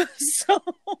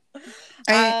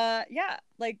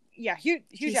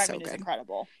 Hugh Jackman is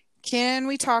incredible. Can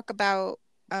we talk about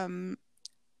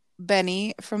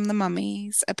Benny from The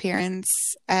Mummy's appearance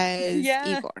as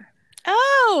Igor?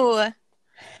 Oh!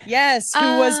 Yes,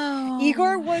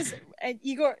 Igor,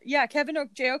 Kevin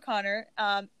J. O'Connor,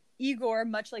 Igor,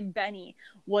 much like Benny,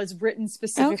 was written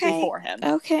specifically for him.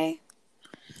 Okay.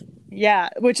 Yeah,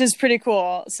 which is pretty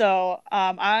cool. So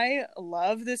I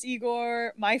love this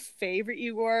Igor. My favorite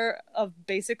Igor of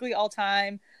basically all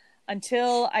time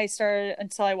until I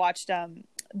watched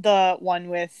the one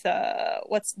with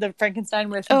what's the Frankenstein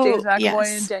with James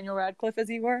McAvoy and Daniel Radcliffe as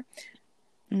Igor.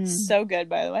 So good,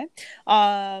 by the way.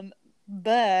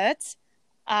 But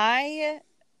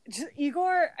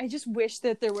Igor, I just wish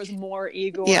that there was more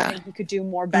Igor and he could do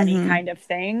more Benny kind of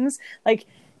things. Like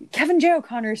Kevin J.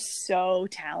 O'Connor is so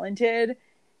talented,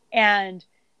 and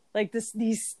like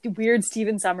these weird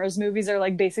Stephen Sommers movies are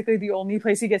like basically the only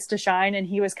place he gets to shine, and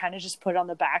he was kind of just put on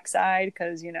the backside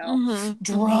because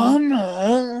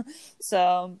drama.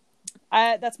 So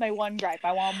that's my one gripe.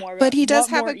 I want more. But he does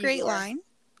have a great line.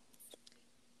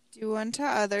 Do unto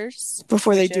others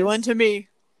before they do unto me.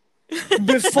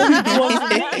 Before you do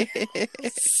unto me.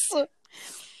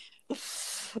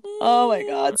 Oh my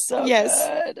god, so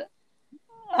good.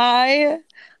 I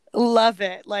love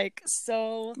it. Like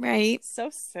so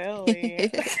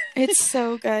silly. It's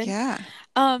so good. Yeah.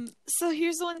 So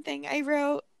here's the one thing I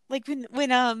wrote, like when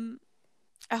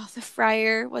the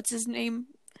friar, what's his name?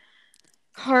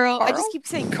 Carl. I just keep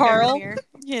saying Carl.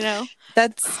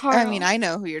 That's Carl. I mean, I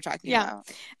know who you're talking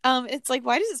about. It's like,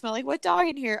 why does it smell like what dog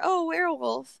in here? Oh,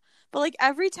 werewolf. But like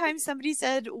every time somebody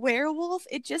said werewolf,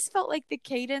 it just felt like the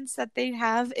cadence that they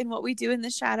have in What We Do in the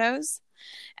Shadows.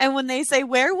 And when they say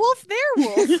werewolf,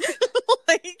 werewolf.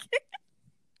 Like,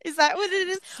 is that what it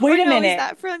is? Wait a minute. Is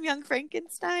that from Young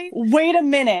Frankenstein? Wait a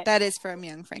minute. That is from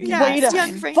Young Frankenstein. Yeah,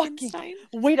 Young Frankenstein.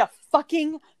 Wait a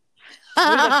fucking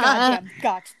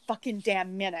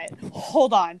damn minute.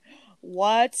 Hold on.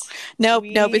 What? Nope,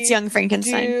 it's Young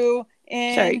Frankenstein.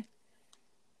 Sorry.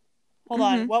 Hold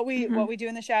on. What we do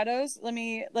in the shadows? Let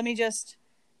me just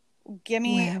give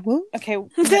me werewolf? Okay.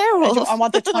 Werewolf. I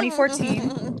want the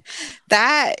 2014.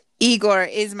 That Igor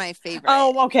is my favorite.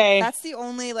 Oh, okay. That's the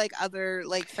only other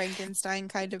Frankenstein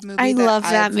kind of movie. I love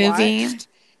that movie. Watched.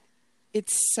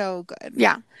 It's so good.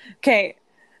 Yeah. Okay.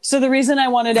 So the reason I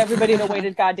wanted everybody to wait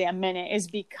a goddamn minute is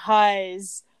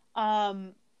because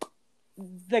the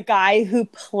guy who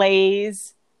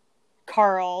plays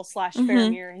Carl /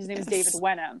 Faramir, his name is David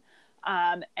Wenham.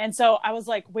 And so I was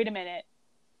like, wait a minute.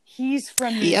 He's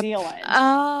from New Zealand.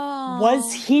 Oh.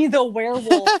 Was he the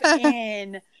werewolf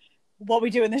in What We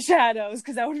Do in the Shadows?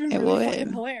 Because that would have been really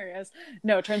fucking hilarious.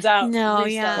 No, it turns out. No,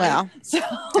 yeah. Well,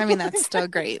 I mean, that's still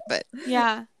great, but.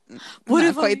 Yeah. Would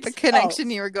have quite the connection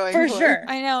you were going for. For sure.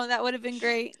 I know. That would have been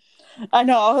great. I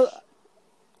know.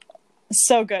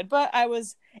 So good. But I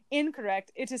was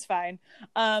incorrect. It is fine.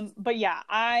 But yeah,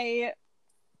 I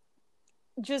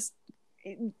just.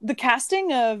 The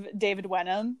casting of David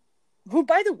Wenham, who,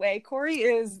 by the way, Corey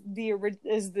is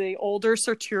the older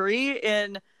Sir Turi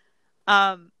in,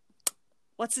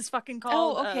 what's his fucking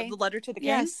called? Oh, okay. The Letter to the King.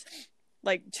 Yes.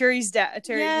 Like Turi's dad,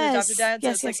 Turi's adopted dad. So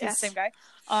it's like the same guy.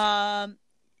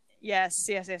 Yes.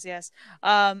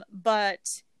 But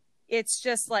it's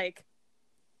just like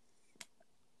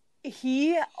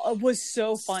he was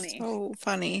so funny. So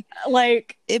funny.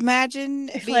 Like,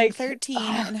 imagine being 13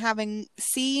 and having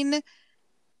seen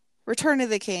Return of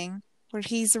the King, where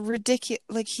he's ridiculous.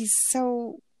 Like, he's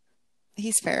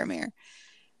Faramir.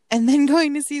 and then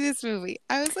going to see this movie.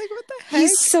 I was like, what the heck?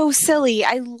 He's so silly.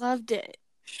 I loved it.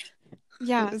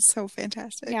 Yeah. It was so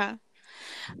fantastic. Yeah.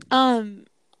 Can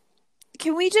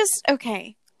we just,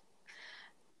 okay.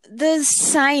 The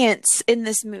science in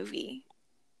this movie.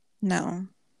 No.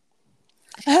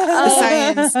 The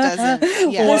science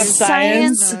doesn't. Yeah, the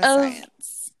science of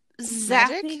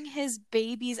zapping magic? his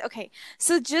babies. Okay.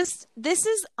 So this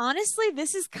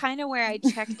is kind of where I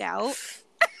checked out.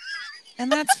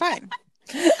 And that's fine.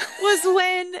 was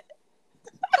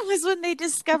when they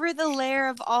discover the lair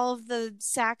of all of the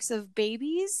sacks of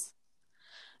babies.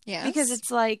 Yeah. Because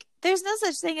it's like, there's no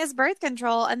such thing as birth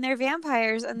control, and they're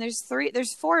vampires, and there's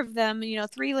 4 of them,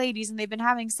 3 ladies, and they've been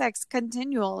having sex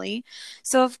continually.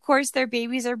 So of course their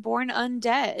babies are born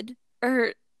undead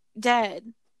or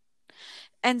dead.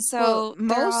 And so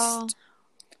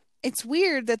it's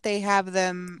weird that they have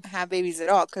them have babies at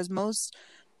all, because most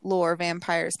lore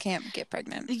vampires can't get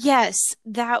pregnant. Yes,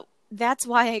 that's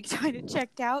why I kind of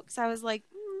checked out, because I was like,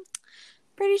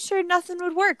 pretty sure nothing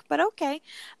would work, but okay.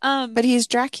 But he's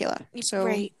Dracula, so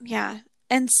right, yeah.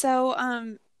 And so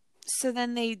so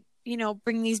then they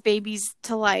bring these babies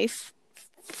to life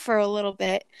for a little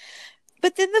bit,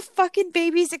 but then the fucking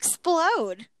babies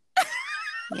explode.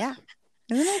 Yeah,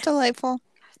 isn't that delightful?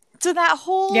 So that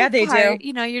whole they part, do.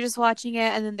 You're just watching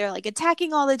it, and then they're like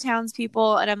attacking all the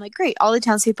townspeople, and I'm like, great, all the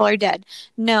townspeople are dead.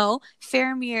 No,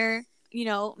 Faramir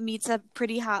meets a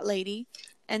pretty hot lady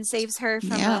and saves her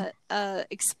from a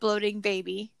exploding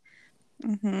baby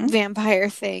vampire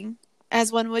thing, as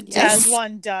one would do. As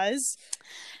one does.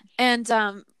 And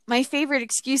my favorite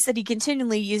excuse that he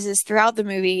continually uses throughout the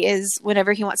movie is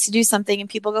whenever he wants to do something and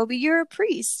people go, but you're a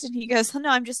priest. And he goes, oh, no,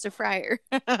 I'm just a friar.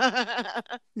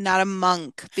 Not a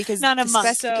monk. Because not a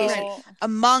monk. A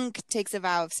monk takes a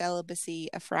vow of celibacy.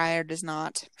 A friar does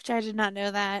not. Which I did not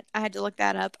know that. I had to look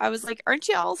that up. I was like, aren't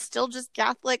you all still just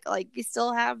Catholic? Like, you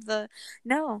still have the...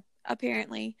 No,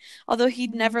 apparently. Although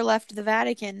he'd never left the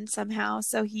Vatican somehow,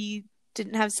 so he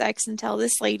didn't have sex until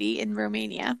this lady in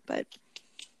Romania, but...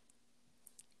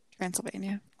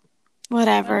 Transylvania.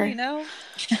 Whatever. Well,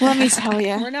 let me tell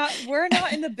you, we're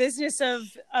not in the business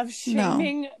of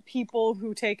shaming people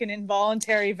who take an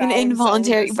involuntary vow.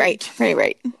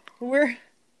 Right.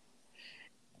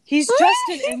 He's just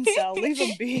an incel. Leave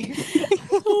him be.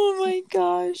 Oh my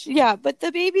gosh. Yeah, but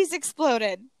the babies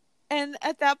exploded, and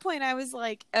at that point, I was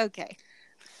like, okay,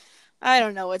 I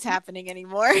don't know what's happening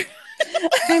anymore.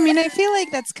 I mean, I feel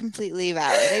like that's completely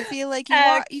valid. I feel like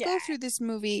you go through this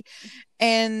movie,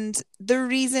 and the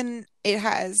reason it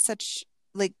has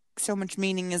so much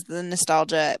meaning is the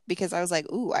nostalgia, because I was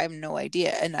like, ooh, I have no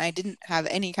idea. And I didn't have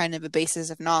any kind of a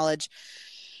basis of knowledge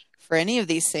for any of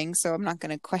these things, so I'm not going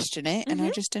to question it. And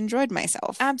I just enjoyed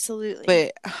myself. Absolutely.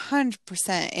 But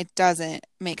 100% it doesn't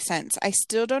make sense. I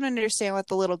still don't understand what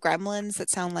the little gremlins that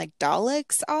sound like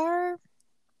Daleks are.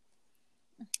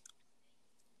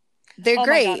 They're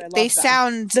great. God, they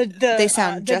sound just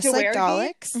like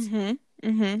Daleks.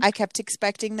 Mm-hmm. I kept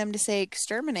expecting them to say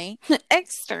exterminate.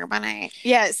 Exterminate.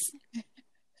 Yes.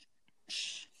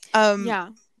 Yeah.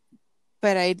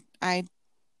 But I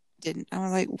didn't. I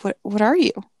was like, what are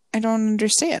you? I don't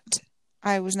understand.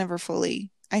 I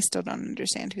still don't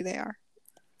understand who they are.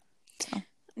 So.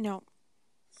 No.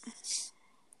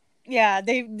 Yeah,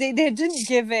 they didn't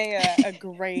give a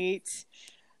great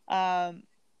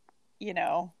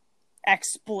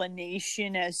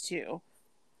explanation as to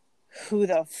who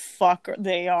the fuck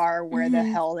they are, where the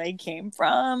hell they came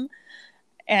from,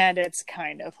 and it's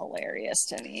kind of hilarious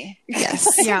to me. Yes.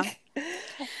 Yeah.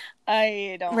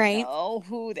 I don't know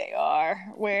who they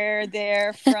are, where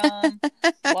they're from,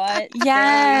 what.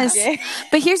 Yes.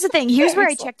 But here's the thing. Here's where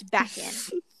I checked back in.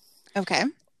 Okay.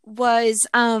 Was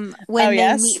when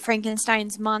they meet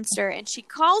Frankenstein's monster, and she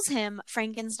calls him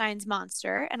Frankenstein's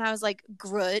monster, and I was like,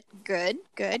 good,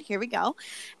 here we go.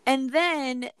 And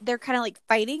then they're kind of like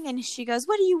fighting, and she goes,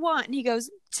 what do you want? And he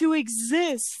goes, to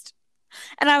exist.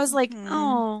 And I was like,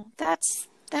 oh, that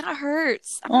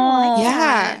hurts. I don't like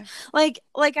that.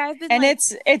 Like I've been, and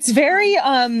it's very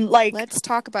like, let's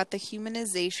talk about the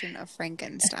humanization of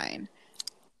Frankenstein.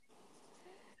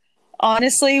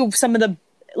 Honestly, some of the,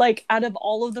 out of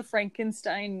all of the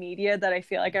Frankenstein media that I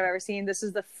feel like I've ever seen, this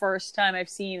is the first time I've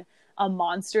seen a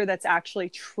monster that's actually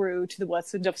true to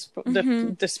what's depicted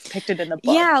in the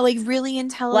book. Yeah, really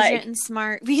intelligent and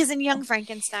smart. Because in Young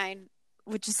Frankenstein,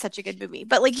 which is such a good movie,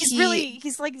 but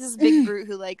he's like this big brute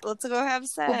who let's go have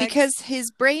sex. Well, because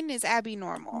his brain is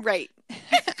abnormal. Right.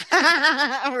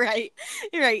 Right.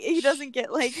 You're right. He doesn't get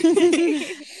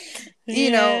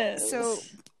so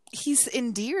he's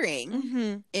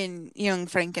endearing in Young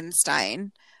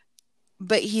Frankenstein,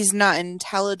 but he's not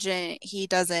intelligent. He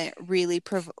doesn't really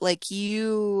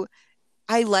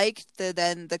I liked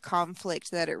the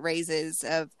conflict that it raises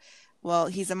of, well,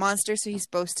 he's a monster, so he's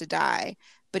supposed to die,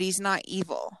 but he's not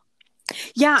evil.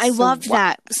 Yeah, I loved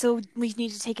that. So we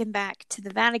need to take him back to the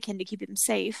Vatican to keep him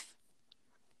safe,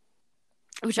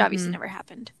 which obviously never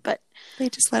happened. But they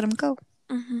just let him go.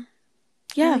 Mm-hmm.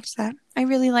 Yeah, I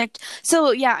really liked.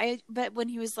 So yeah, but when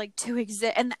he was like to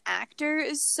exist, and the actor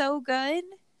is so good.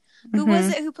 Who was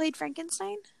it who played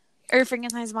Frankenstein or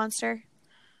Frankenstein's monster?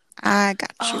 I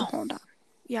got you. Hold on.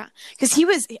 Yeah,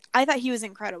 because I thought he was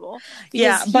incredible.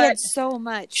 Yeah, but he had so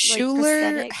much.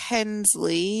 Schuler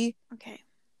Hensley. Okay.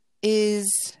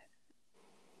 Is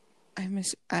I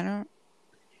don't.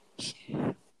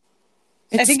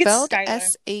 I think spelled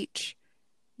it's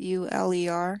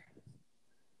Shuler.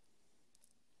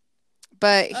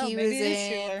 But he was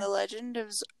in The Legend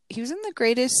of. He was in The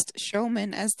Greatest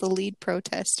Showman as the lead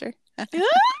protester.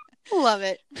 Love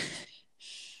it.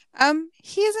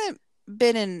 He hasn't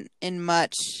been in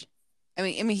much. I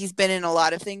mean, he's been in a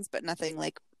lot of things, but nothing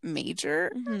like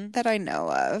major that I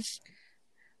know of.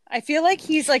 I feel like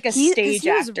he's like a stage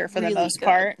actor for the most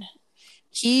part.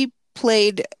 He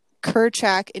played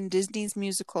Kerchak in Disney's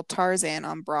musical Tarzan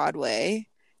on Broadway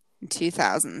in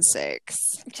 2006.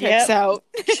 Checks out.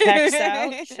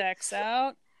 Checks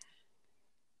out.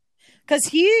 Because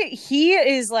he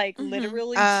is like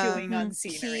literally chewing on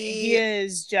scenery. He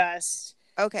is just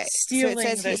stealing. So it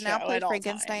says he's show now played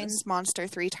Frankenstein's monster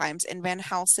 3 times in Van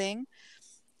Helsing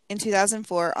in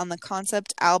 2004 on the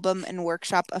concept album and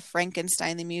workshop of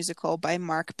Frankenstein the Musical by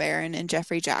Mark Barron and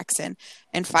Jeffrey Jackson,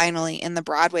 and finally in the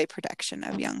Broadway production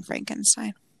of Young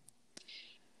Frankenstein.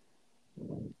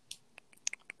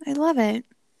 I love it.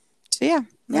 So yeah,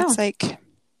 that's like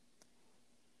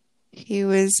he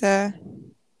was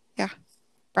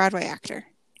Broadway actor.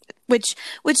 Which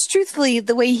truthfully,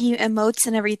 the way he emotes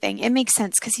and everything, it makes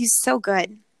sense because he's so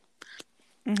good.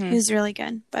 He's really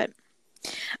good. But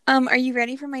are you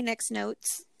ready for my next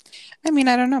notes? I mean,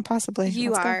 I don't know, possibly.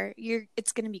 You are.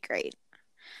 It's gonna be great.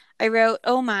 I wrote,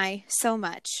 oh my, so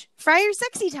much. Friar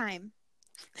sexy time.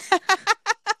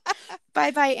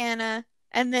 Bye bye, Anna.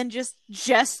 And then just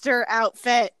jester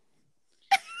outfit.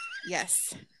 Yes.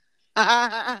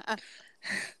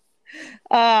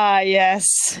 Yes.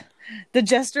 The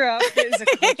jester outfit is a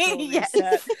cultural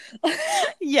reset.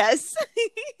 Yes.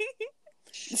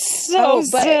 So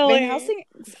silly. Van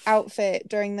Helsing's outfit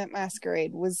during that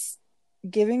masquerade was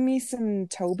giving me some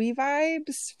Toby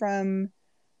vibes from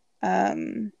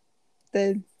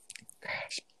the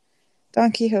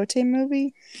Don Quixote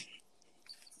movie.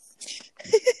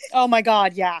 Oh my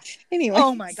god, yeah. Anyway.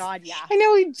 Oh my god, yeah. I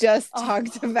know we just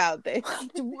talked about this.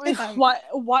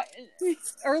 What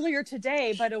earlier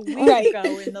today, but a week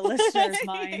ago in the listener's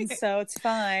mind, so it's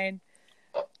fine.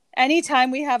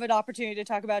 Anytime we have an opportunity to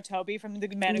talk about Toby from the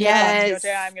Man Who Don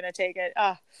Quixote, I'm gonna take it.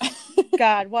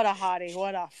 God, what a hottie.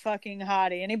 What a fucking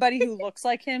hottie. Anybody who looks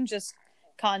like him, just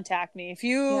contact me. If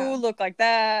you look like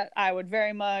that, I would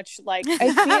very much like.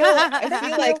 I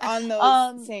feel like on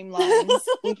those same lines,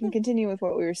 we can continue with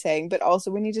what we were saying, but also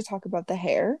we need to talk about the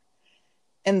hair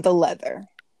and the leather.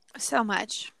 So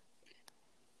much.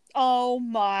 Oh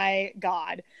my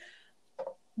god!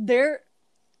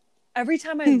 Every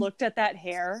time I looked at that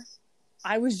hair,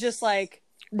 I was just like,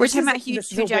 "We're talking about Hugh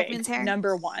Jackman's hair."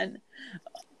 Number one,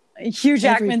 Hugh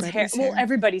Jackman's hair. Well,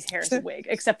 everybody's hair is a wig,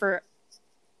 except for.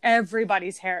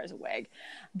 Everybody's hair is a wig,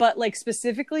 but like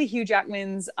specifically Hugh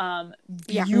Jackman's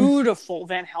beautiful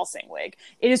Van Helsing wig.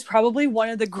 It is probably one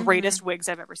of the greatest wigs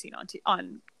I've ever seen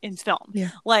in film.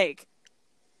 Yeah. Like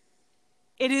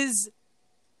it is.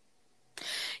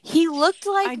 He looked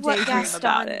like what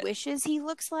Gaston wishes he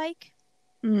looks like.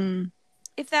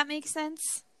 If that makes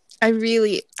sense. I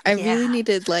really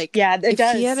needed if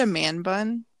does. He had a man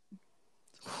bun.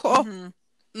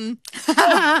 Excuse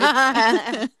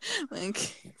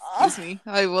me,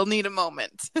 I will need a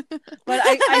moment. But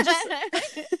I just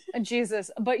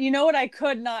Jesus. But you know what I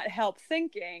could not help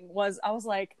thinking was I was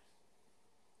like,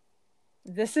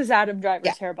 this is Adam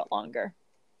Driver's hair but longer.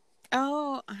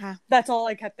 Oh, that's all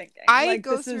I kept thinking. I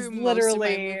go through literally most of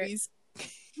my movies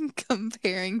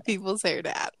comparing people's hair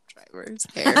to Adam Driver's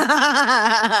hair.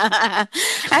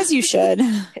 As you should.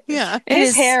 Yeah.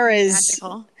 His hair is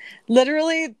magical.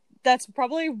 Literally, that's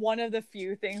probably one of the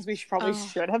few things we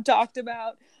should have talked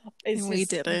about. Is we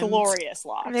didn't. Glorious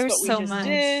locks. There's but we just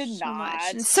did not.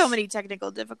 And so many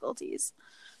technical difficulties.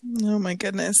 Oh my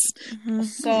goodness.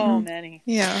 So many.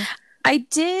 Yeah. I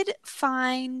did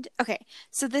find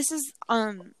so this is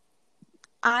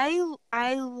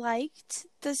I liked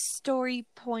the story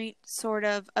point sort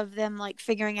of them like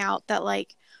figuring out that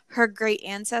like her great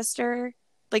ancestor,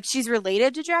 like she's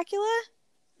related to Dracula.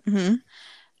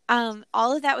 Mm-hmm.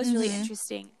 All of that was really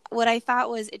interesting. What I thought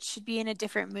was it should be in a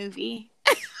different movie.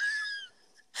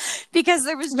 Because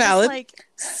there was just like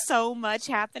so much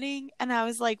happening, and I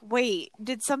was like, wait,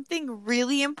 did something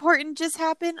really important just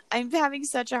happen? I'm having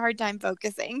such a hard time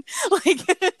focusing. Like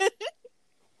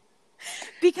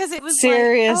because it was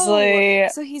seriously.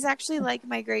 Like, oh, so he's actually like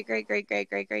my great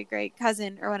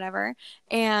cousin or whatever,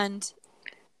 and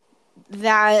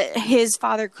that his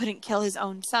father couldn't kill his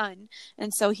own son,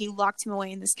 and so he locked him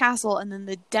away in this castle, and then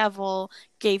the devil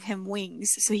gave him wings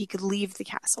so he could leave the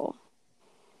castle.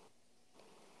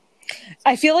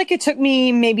 I feel like it took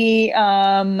me maybe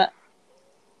at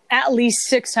least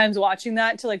 6 times watching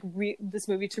that to like this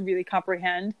movie to really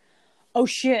comprehend. Oh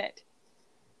shit.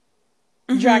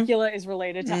 Dracula is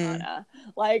related to Anna.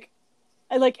 Like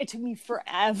it took me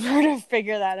forever to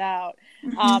figure that out.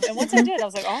 And once I did, I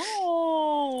was like,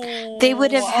 oh. They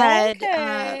would have had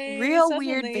real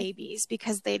weird babies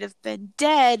because they'd have been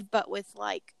dead, but with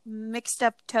like mixed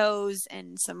up toes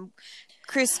and some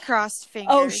crisscrossed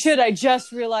fingers. Oh shit! I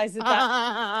just realized that.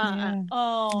 Yeah.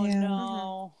 Oh yeah.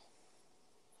 No!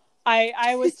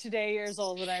 I was today years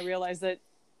old when I realized that.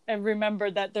 I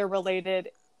remembered that they're related.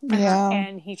 Yeah.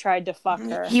 And he tried to fuck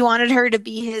her. He wanted her to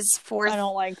be his fourth. I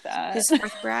don't like that. His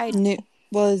fourth bride.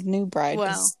 His new bride.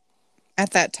 Well,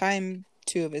 at that time,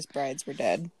 2 of his brides were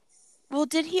dead. Well,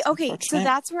 did he? Okay, so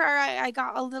that's where I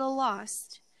got a little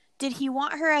lost. Did he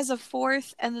want her as a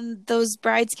fourth, and then those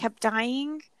brides kept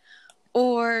dying?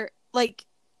 Or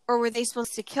were they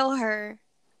supposed to kill her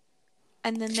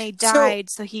and then they died,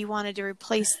 so he wanted to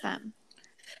replace them?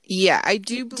 Yeah, I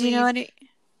do believe. Do you know what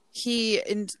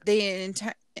they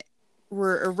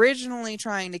were originally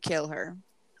trying to kill her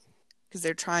because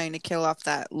they're trying to kill off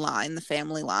that line, the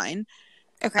family line.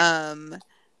 Okay.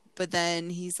 But then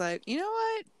he's like, you know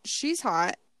what? She's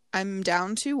hot. I'm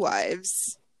down 2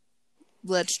 wives.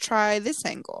 Let's try this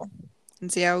angle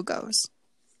and see how it goes.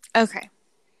 Okay.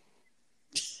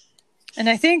 And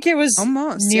I think it was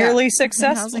almost nearly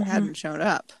successful. Helsing hadn't shown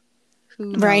up.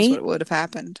 Who knows what would have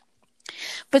happened?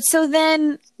 But so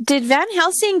then, did Van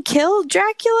Helsing kill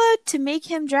Dracula to make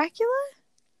him Dracula?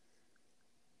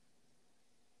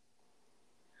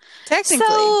 Technically,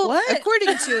 what?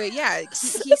 According to it, yeah.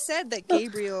 He said that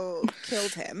Gabriel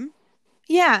killed him.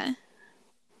 Yeah.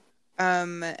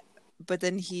 But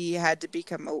then he had to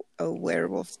become a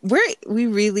werewolf. We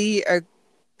really are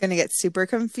gonna get super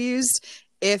confused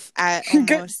if at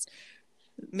almost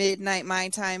midnight my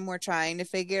time we're trying to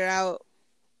figure out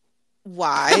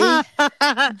why.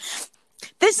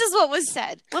 This is what was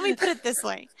said. Let me put it this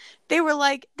way. They were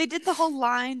like, they did the whole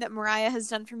line that Mariah has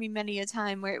done for me many a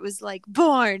time where it was like,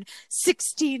 born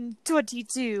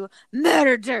 1622,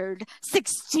 murdered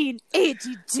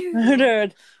 1682.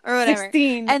 Murdered. Or whatever.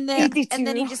 1682. And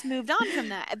then he just moved on from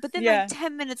that. But then like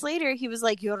 10 minutes later, he was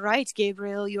like, you're right,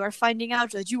 Gabriel. You are finding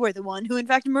out that you are the one who in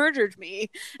fact murdered me.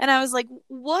 And I was like,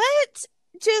 what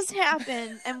just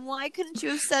happened? And why couldn't you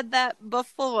have said that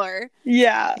before?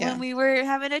 Yeah. When we were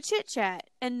having a chit chat.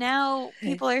 And now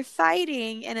people are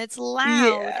fighting and it's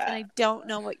loud and I don't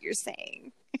know what you're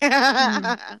saying.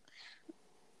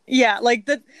 Yeah, like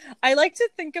I like to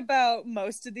think about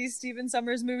most of these Stephen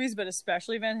Sommers movies, but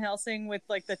especially Van Helsing with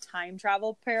like the time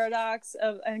travel paradox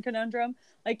and conundrum.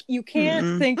 Like you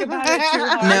can't think about it too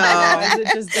hard. No,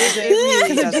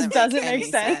 it just doesn't make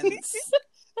sense.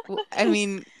 I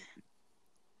mean,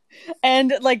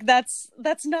 and like that's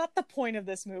not the point of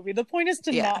this movie. The point is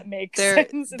to not make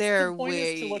sense. The point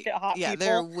is to look at hot people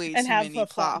there are way and too have many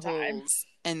plot time. holes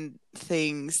and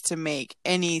things to make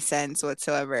any sense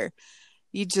whatsoever.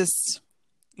 You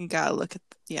gotta look at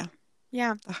the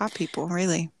hot people,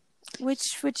 really.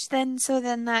 Which then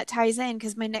that ties in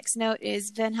because my next note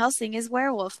is Van Helsing is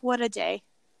werewolf. What a day!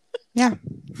 Yeah.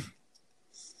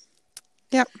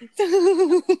 Yep.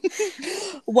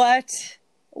 What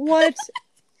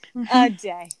a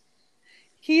day.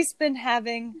 He's been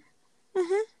having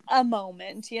a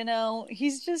moment, you know.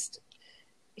 He's just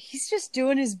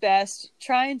doing his best,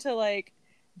 trying to like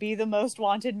be the most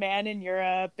wanted man in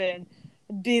Europe and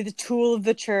be the tool of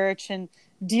the church and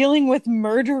dealing with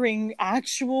murdering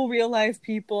actual real life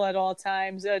people at all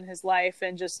times in his life,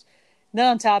 and just then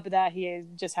on top of that he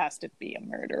just has to be a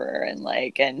murderer and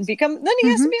become, then he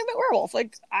has to be a werewolf.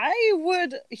 Like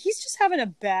he's just having a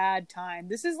bad time.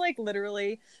 This is like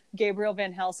literally Gabriel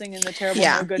Van Helsing in the terrible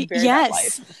no good very bad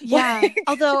life. Yeah.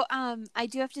 Although I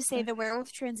do have to say the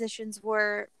werewolf transitions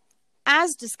were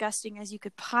as disgusting as you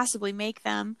could possibly make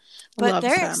them, but Love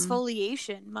their them.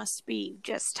 exfoliation must be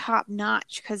just top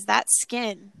notch because that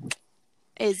skin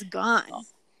is gone.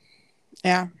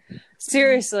 Yeah.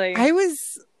 Seriously. I was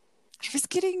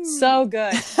getting so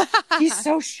good. He's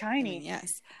so shiny. I mean,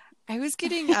 yes. I was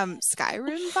getting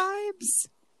Skyrim vibes.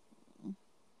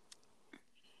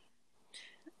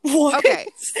 What? Okay,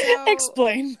 so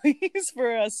explain please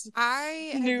for us. I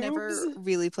have noobs. never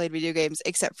really played video games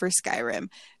except for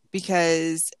Skyrim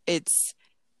because it's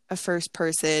a first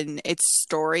person, it's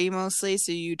story mostly,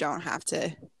 so you don't have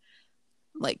to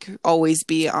like always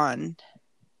be on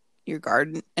your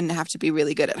guard and have to be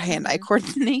really good at hand-eye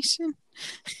coordination.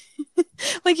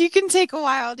 Like you can take a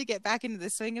while to get back into the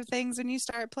swing of things when you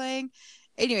start playing.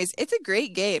 Anyways, it's a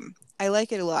great game. I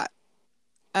like it a lot.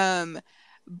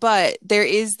 But there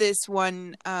is this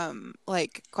one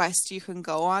like quest you can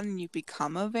go on and you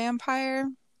become a vampire.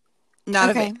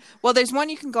 Well, there's one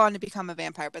you can go on to become a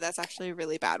vampire, but that's actually a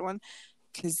really bad one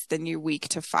because then you're weak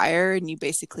to fire and you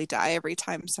basically die every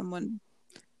time someone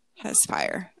has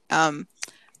fire.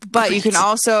 But you can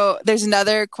also, there's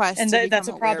another quest and to that's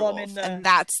become a problem werewolf, and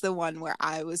that's the one where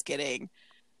I was getting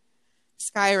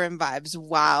Skyrim vibes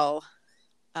while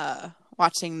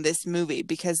watching this movie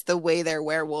because the way their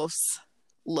werewolves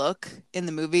look in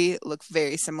the movie look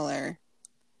very similar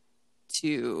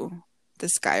to the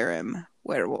Skyrim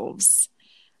werewolves.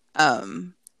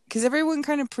 Because everyone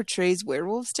kind of portrays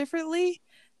werewolves differently.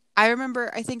 I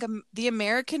remember, I think the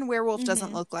American werewolf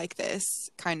doesn't look like this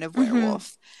kind of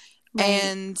werewolf. Right.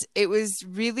 And it was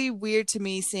really weird to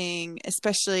me seeing,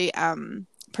 especially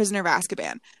Prisoner of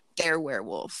Azkaban, their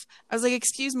werewolf. I was like,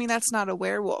 excuse me, that's not a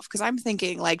werewolf. Because I'm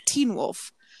thinking like Teen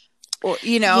Wolf. Or,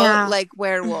 like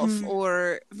werewolf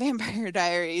or Vampire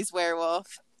Diaries werewolf.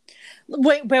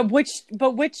 Wait, but which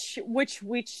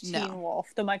Teen Wolf?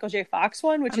 The Michael J. Fox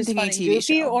one, which is fun and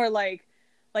goofy, or like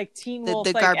Teen Wolf,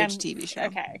 the garbage TV show,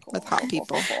 okay, cool, with hot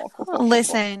people. Cool.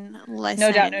 Listen.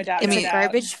 No doubt. It's a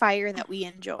garbage fire that we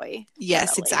enjoy.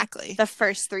 Yes, exactly. The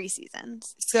first 3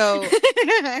 seasons. So,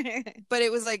 but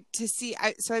it was like to see.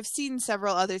 So I've seen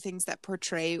several other things that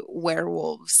portray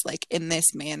werewolves like in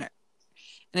this manner.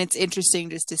 And it's interesting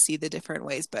just to see the different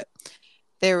ways, but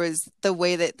there was the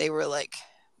way that they were like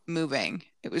moving.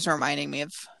 It was reminding me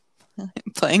of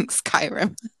playing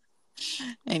Skyrim.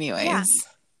 Anyways. Yeah.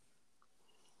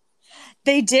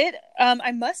 They did,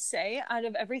 I must say, out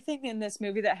of everything in this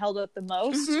movie that held up the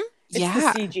most, it's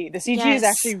the CG. The CG is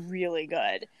actually really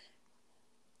good.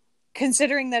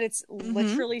 Considering that it's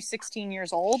literally 16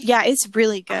 years old. Yeah, it's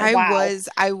really good.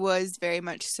 I was very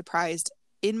much surprised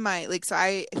in my, like, so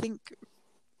I think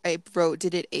I wrote,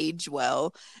 did it age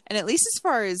well? And at least as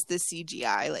far as the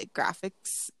CGI, like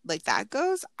graphics, like that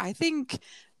goes, I think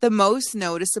the most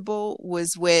noticeable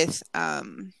was with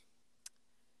Mr.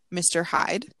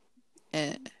 Hyde,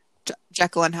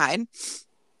 Jekyll and Hyde.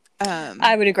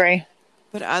 I would agree.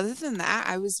 But other than that,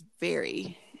 I was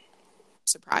very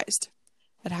surprised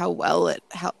at how well it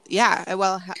held. Yeah,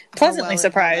 pleasantly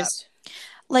surprised.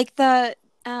 Like the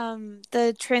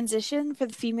transition for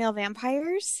the female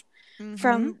vampires.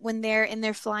 From when they're in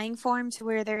their flying form to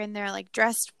where they're in their like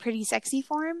dressed pretty sexy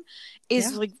form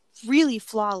is like really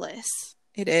flawless.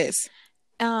 It is.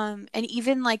 And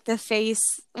even like the face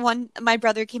my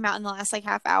brother came out in the last like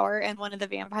half hour and one of the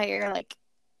vampire like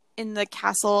in the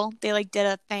castle they like did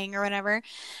a thing or whatever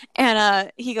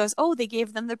and he goes, oh, they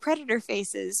gave them the predator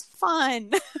faces, fun.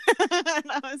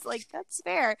 And I was like, that's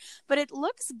fair, but it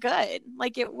looks good,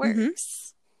 like it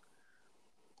works.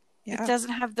 Yeah. It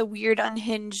doesn't have the weird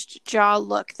unhinged jaw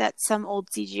look that some old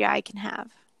CGI can have.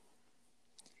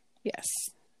 Yes.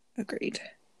 Agreed.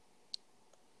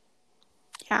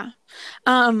 Yeah.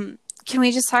 Can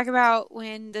we just talk about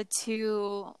when the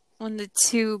two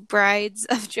brides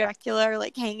of Dracula are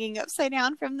like hanging upside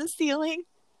down from the ceiling?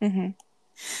 Oh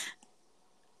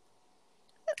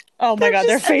my god,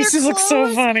 their faces look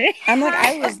so funny. I'm like,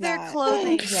 I was not.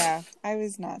 Clothing. Yeah, I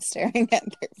was not staring at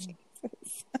their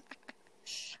faces.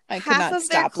 I could not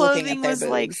stop looking at their boobs.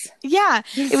 Like, yeah,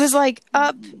 it was like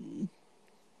up.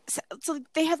 So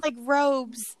they had like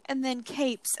robes and then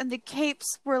capes, and the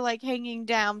capes were like hanging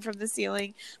down from the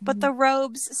ceiling, but the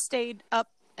robes stayed up.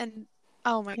 And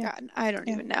oh my god, I don't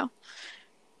even know.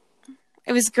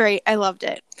 It was great. I loved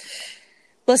it.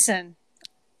 Listen,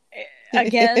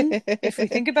 again, if we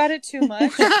think about it too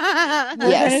much, we're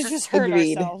gonna just hurt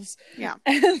ourselves. Yeah.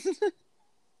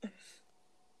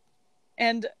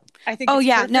 And I think. Oh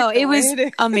yeah, no, it was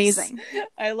amazing.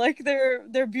 I like their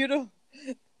beautiful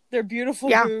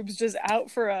boobs just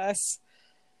out for us.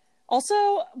 Also,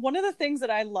 one of the things that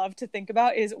I love to think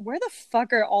about is where the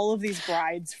fuck are all of these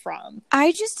brides from?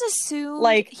 I just assumed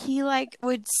like he like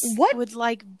would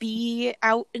like be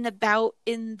out and about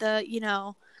in the, you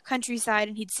know, countryside,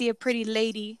 and he'd see a pretty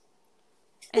lady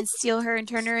and steal her and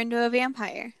turn her into a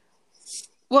vampire.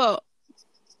 Well,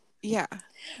 yeah.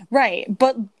 Right,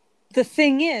 but the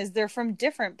thing is, they're from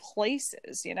different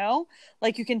places, you know?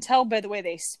 Like, you can tell by the way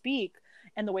they speak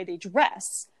and the way they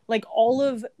dress. Like, all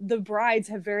of the brides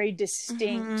have very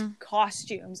distinct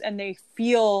costumes, and they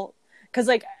feel... Because,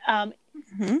 like,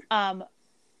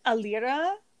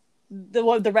 Alira,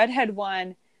 the redhead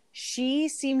one, she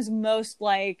seems most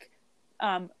like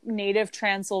native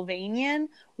Transylvanian,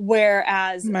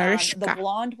 whereas the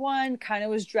blonde one kind of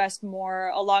was dressed more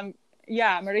along...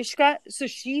 Yeah, Mariska. So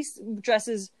she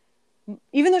dresses...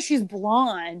 Even though she's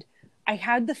blonde, I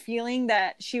had the feeling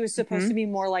that she was supposed to be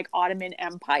more like Ottoman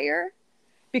Empire,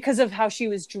 because of how she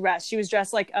was dressed. She was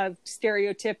dressed like a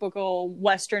stereotypical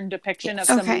Western depiction of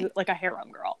somebody like a harem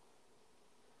girl.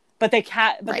 But they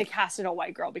casted a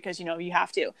white girl because, you know, you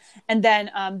have to. And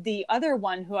then the other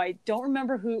one, who I don't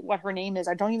remember what her name is.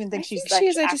 I don't even think she's I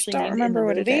just don't remember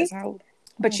what it is.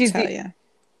 But she's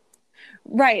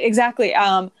right, exactly.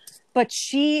 But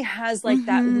she has like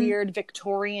that weird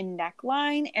Victorian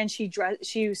neckline, and she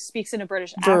speaks in a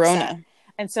British accent.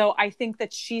 And so I think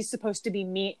that she's supposed to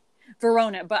be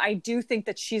Verona, but I do think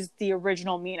that she's the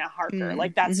original Mina Harker.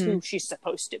 Like, that's who she's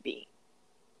supposed to be.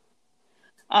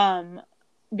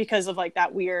 Because of like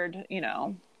that weird, you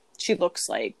know, she looks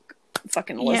like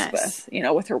fucking Elizabeth, you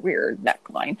know, with her weird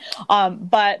neckline.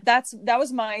 But that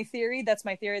was my theory. That's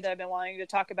my theory that I've been wanting to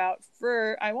talk about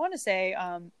for, I want to say,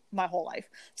 my whole life.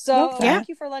 So thank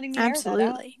you for letting me hear that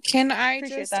out. Can I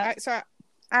so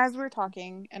as we're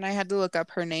talking, and I had to look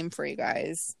up her name for you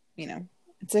guys, you know,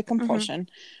 it's a compulsion.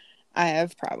 I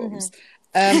have problems.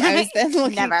 I was then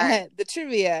looking at the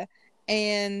trivia,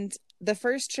 and the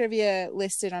first trivia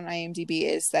listed on IMDb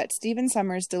is that Stephen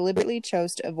Sommers deliberately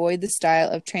chose to avoid the style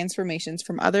of transformations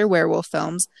from other werewolf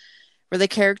films, where the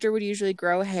character would usually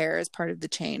grow hair as part of the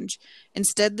change.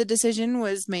 Instead, the decision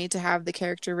was made to have the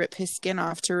character rip his skin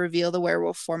off to reveal the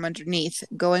werewolf form underneath,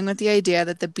 going with the idea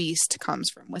that the beast comes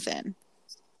from within.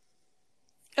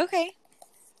 Okay.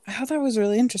 I thought that was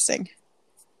really interesting.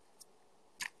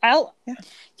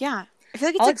 Yeah. I feel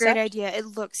like it's a great idea. It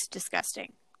looks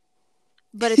disgusting,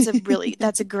 but it's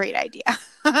that's a great idea.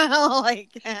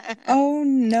 Oh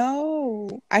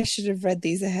no, I should have read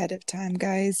these ahead of time,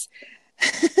 guys.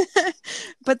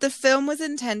 But the film was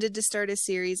intended to start a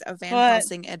series of Van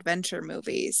Helsing adventure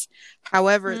movies.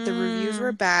 However, the reviews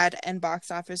were bad and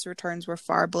box office returns were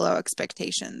far below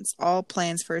expectations. All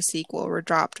plans for a sequel were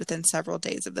dropped within several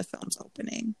days of the film's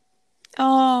opening.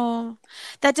 Oh,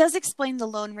 that does explain the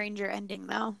Lone Ranger ending,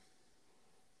 though.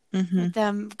 With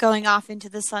them going off into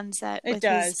the sunset with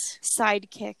his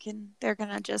sidekick, and they're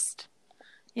gonna just,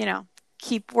 you know,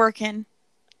 keep working.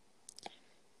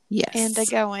 Yes. And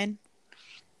going.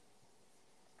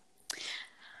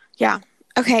 Yeah.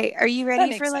 Okay. Are you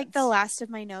ready for like the last of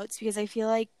my notes? Because I feel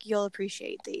like you'll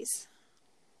appreciate these.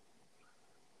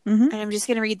 And I'm just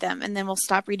gonna read them, and then we'll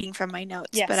stop reading from my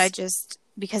notes. Yes. But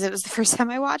because it was the first time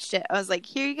I watched it, I was like,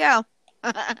 here you go.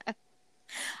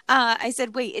 I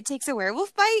said, wait, it takes a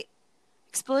werewolf bite?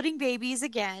 Exploding babies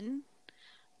again.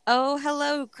 Oh,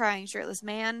 hello, crying shirtless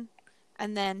man.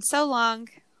 And then, so long.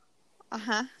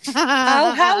 Oh,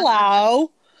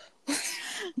 hello.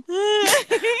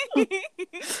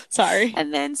 Sorry.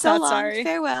 And then, so long,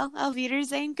 farewell. Auf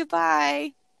Wiedersehen,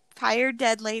 goodbye. Tired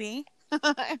dead lady.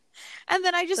 And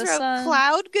then I just wrote,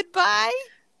 cloud, goodbye.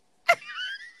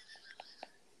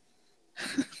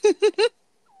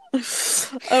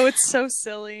 Oh, it's so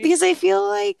silly. Because I feel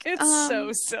like it's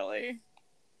so silly.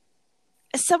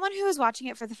 As someone who is watching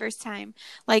it for the first time,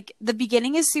 like the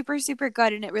beginning is super, super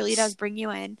good, and it really does bring you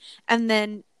in. And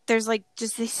then there's like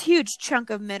just this huge chunk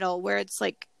of middle where it's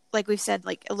like we've said,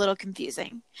 like a little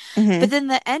confusing. But then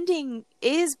the ending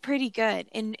is pretty good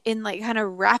in like kind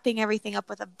of wrapping everything up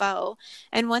with a bow.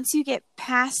 And once you get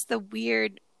past the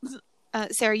weird,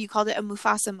 Sarah, you called it a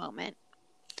Mufasa moment.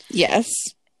 Yes.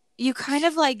 You kind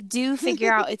of like do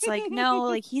figure out it's like, no,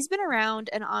 like he's been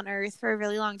around and on Earth for a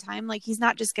really long time. Like he's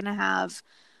not just going to have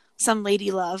some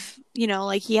lady love, you know,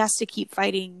 like he has to keep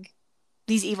fighting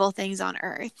these evil things on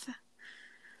Earth.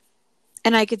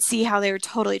 And I could see how they were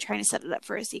totally trying to set it up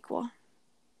for a sequel.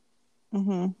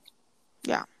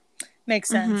 Yeah. Makes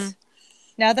sense.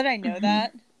 Now that I know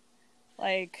that,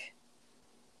 like,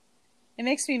 it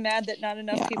makes me mad that not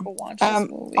enough people watch this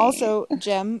movie. Also,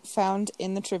 Jem found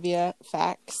in the trivia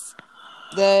facts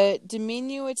The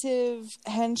diminutive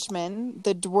henchmen,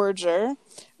 the dwarger,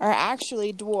 are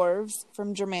actually dwarves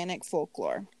from Germanic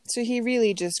folklore. So he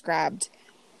really just grabbed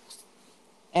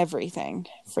everything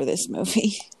for this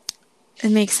movie.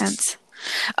 It makes sense.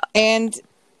 And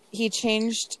he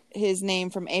changed his name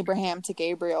from Abraham to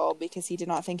Gabriel because he did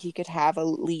not think he could have a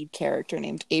lead character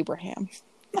named Abraham.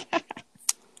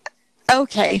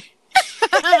 Okay.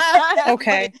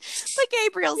 Okay. But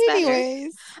Gabriel's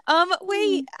Anyways. better.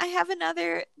 Wait, I have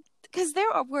another, because there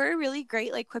were really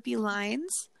great, like, quippy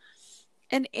lines.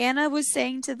 And Anna was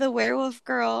saying to the werewolf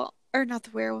girl, or not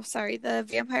the werewolf, sorry, the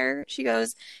vampire, she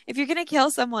goes, if you're going to kill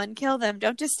someone, kill them.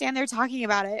 Don't just stand there talking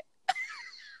about it.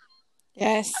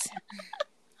 Yes.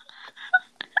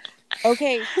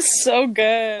 Okay. So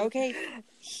good. Okay.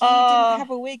 He didn't have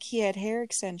a wig. He had hair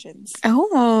extensions.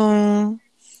 Oh.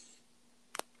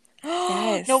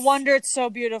 Yes. No wonder it's so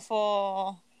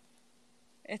beautiful.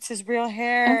 It's his real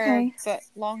hair, but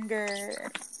longer.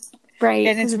 Right.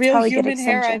 And it's real human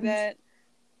hair, I bet.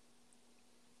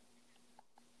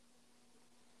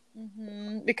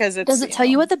 Mm-hmm. Because it's... Does it tell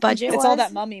you what the budget was? It's all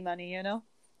that mummy money, you know?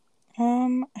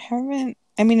 I haven't...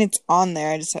 I mean, it's on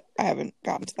there. I haven't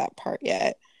gotten to that part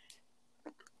yet.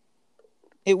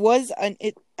 It was... I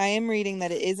am reading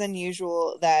that it is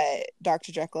unusual that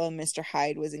Dr. Jekyll and Mr.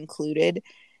 Hyde was included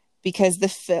because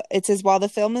it says, while the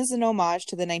film is an homage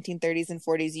to the 1930s and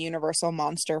 40s Universal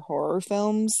monster horror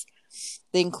films,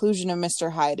 the inclusion of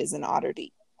Mr. Hyde is an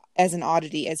oddity, as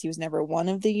he was never one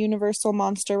of the Universal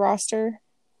monster roster.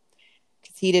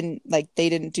 Because they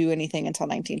didn't do anything until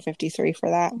 1953 for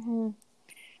that. Mm-hmm.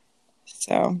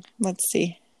 So, let's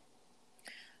see.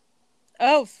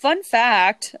 Oh, fun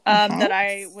fact that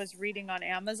I was reading on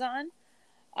Amazon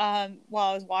while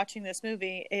I was watching this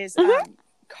movie is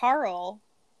Carl,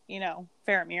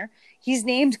 Faramir. He's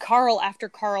named Carl after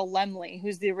Carl Laemmle,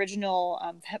 who's the original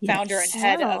founder and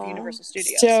head of Universal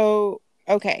Studios. So,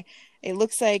 okay. It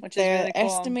looks like the really cool.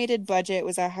 estimated budget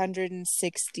was $160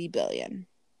 billion.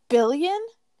 Billion?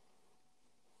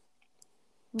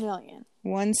 Million.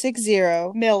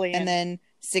 160 million. And then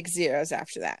 6 zeros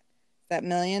after that. Is that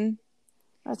million?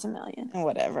 That's $1 million.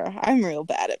 Whatever. I'm real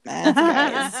bad at math,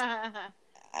 guys.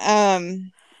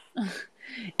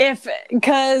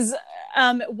 Because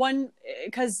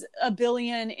a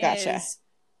billion gotcha. is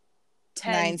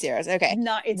 9 zeros. Okay.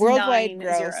 It's worldwide 9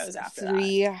 gross zeros after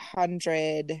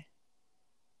 300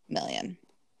 million.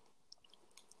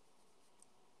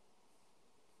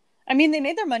 I mean, they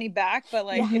made their money back, but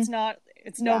it's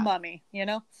no mummy, you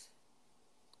know?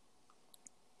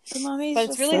 The mummy's but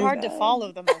it's really so hard good. to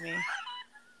follow the mummy.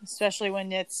 Especially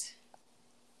when it's...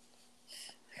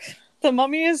 The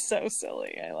mummy is so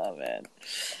silly. I love it.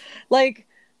 Like,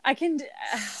 I can...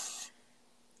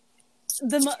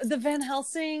 The Van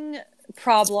Helsing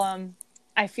problem,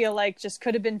 I feel like, just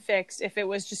could have been fixed if it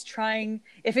was just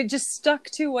if it just stuck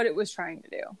to what it was trying to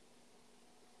do.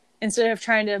 Instead of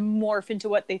trying to morph into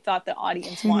what they thought the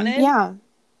audience wanted. Yeah.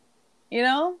 You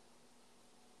know?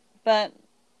 But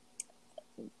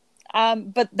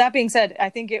that being said, I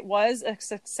think it was a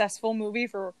successful movie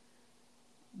for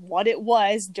what it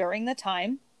was during the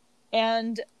time.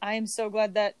 And I'm so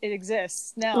glad that it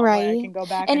exists now. Right. Where I can go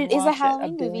back and it is a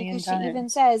Halloween movie because she even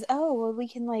says, "Oh, well, we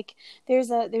can there's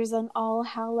an All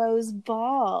Hallows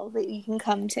ball that you can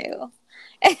come to."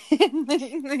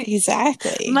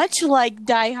 Exactly. Much like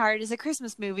Die Hard is a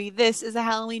Christmas movie, this is a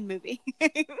Halloween movie.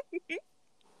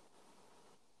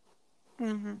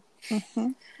 Mm-hmm.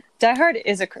 Mm-hmm. Die Hard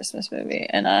is a Christmas movie,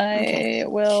 and I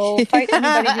will fight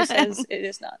anybody who says it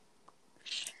is not.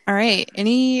 All right.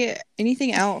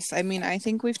 Anything else? I mean, I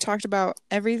think we've talked about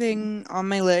everything on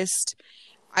my list.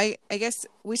 I guess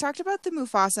we talked about the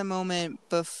Mufasa moment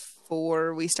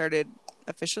before we started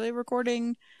officially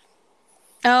recording.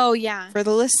 Oh yeah. For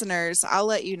the listeners, I'll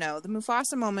let you know. The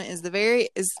Mufasa moment is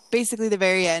basically the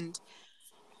very end.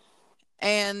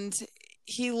 And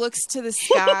he looks to the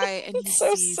sky and he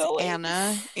sees silly.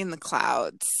 Anna in the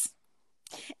clouds.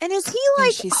 And is he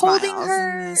holding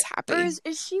her? And is happy. Or is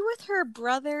she with her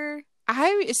brother?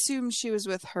 I assume she was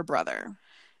with her brother.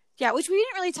 Yeah, which we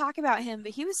didn't really talk about him,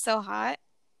 but he was so hot.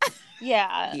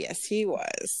 Yeah. Yes, he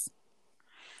was.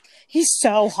 He's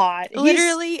so hot.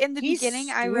 Literally, in the beginning,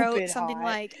 I wrote something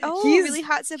hot. He's really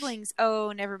hot siblings.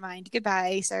 Oh, never mind.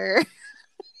 Goodbye, sir.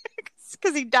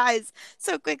 Because he dies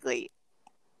so quickly.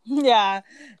 Yeah.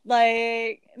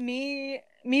 Like, me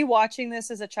watching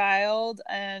this as a child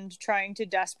and trying to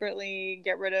desperately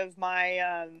get rid of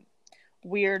my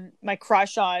my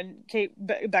crush on Kate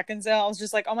Beckinsale. I was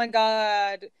just like, oh my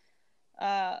god,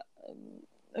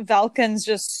 Valken's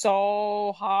just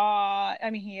so hot. I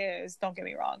mean, he is, don't get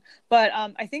me wrong, but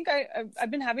I think I've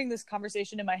been having this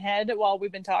conversation in my head while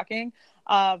we've been talking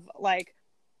of like,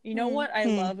 you know what I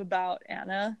love about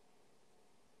Anna,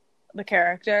 the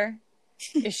character,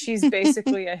 is she's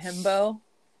basically a himbo.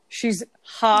 She's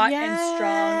hot and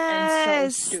strong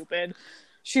and so stupid.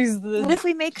 What if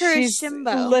we make her a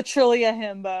shimbo? Literally a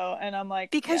himbo, and I'm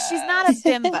like, because she's not a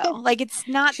bimbo. Like, it's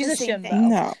not the same thing.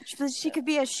 No, she could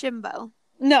be a shimbo.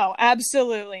 No,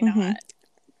 absolutely not.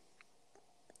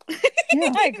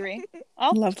 Yeah. I agree.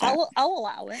 Love that. I'll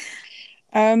allow it.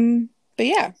 But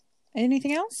yeah,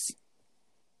 anything else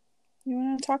you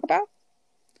want to talk about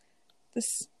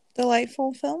this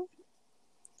delightful film?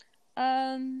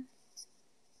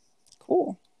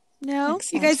 Cool. No,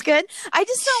 Excellent. you guys good? I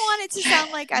just don't want it to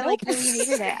sound like I like really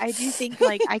hated it. I do think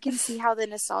like I can see how the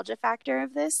nostalgia factor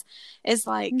of this is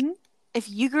like, if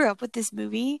you grew up with this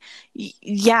movie,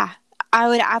 yeah, I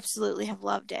would absolutely have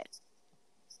loved it.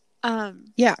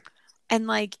 Yeah, and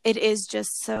like it is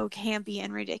just so campy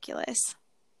and ridiculous.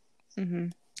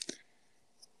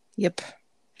 Yep.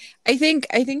 I think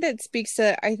that speaks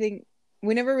to, I think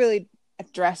we never really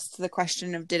addressed the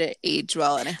question of did it age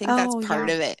well, and I think that's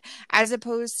part of it, as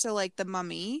opposed to like The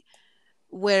Mummy,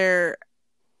 where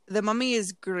The Mummy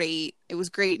is great. It was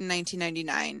great in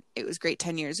 1999. It was great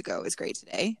 10 years ago. It was great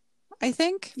today, I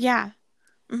think. Yeah.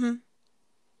 And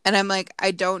I'm like, I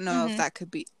don't know if that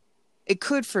could be, it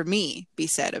could for me be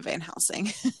said of Van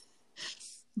Helsing.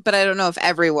 But I don't know if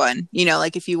everyone, you know,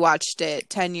 like if you watched it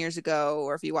 10 years ago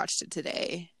or if you watched it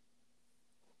today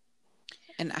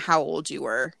and how old you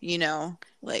were, you know,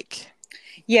 like.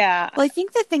 Yeah. Well, I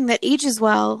think the thing that ages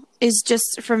well is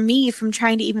just from me, from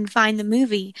trying to even find the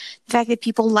movie, the fact that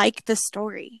people like the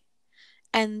story.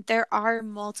 And there are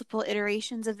multiple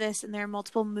iterations of this, and there are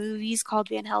multiple movies called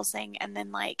Van Helsing, and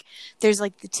then like there's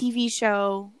like the TV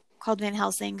show called Van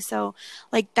Helsing. So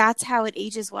like that's how it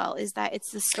ages well, is that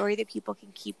it's the story that people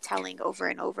can keep telling over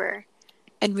and over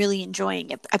and really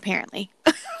enjoying it, apparently.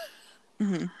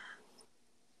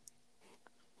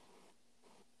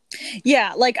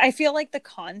 Yeah, like I feel like the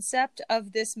concept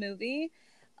of this movie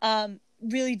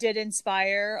really did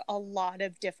inspire a lot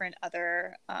of different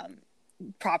other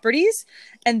properties,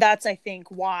 and that's I think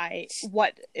why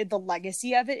what the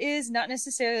legacy of it is, not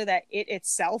necessarily that it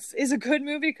itself is a good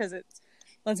movie, because it's,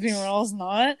 let's be real, it's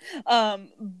not,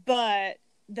 but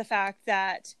the fact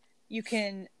that you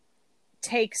can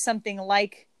take something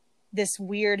like this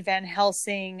weird Van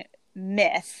Helsing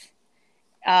myth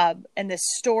and this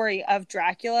story of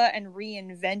Dracula and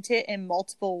reinvent it in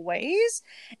multiple ways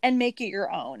and make it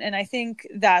your own. And I think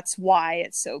that's why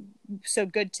it's so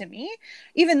good to me,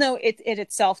 even though it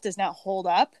itself does not hold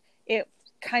up. It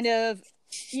kind of,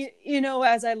 you know,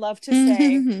 as I love to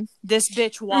say, this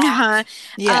bitch walked.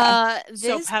 This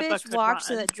so Peppa bitch walked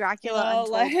so that Dracula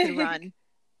Untold could run.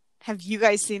 Have you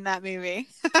guys seen that movie?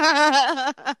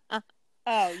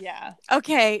 Oh, yeah.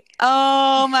 Okay.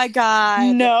 Oh, my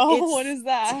God. No, what is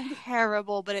that? It's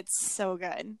terrible, but it's so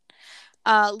good.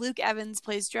 Luke Evans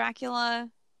plays Dracula.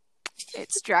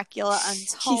 It's Dracula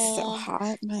Untold. He's so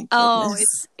hot. My goodness. Oh,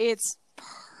 it's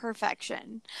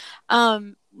perfection.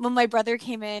 When my brother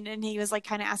came in and he was like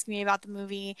kind of asking me about the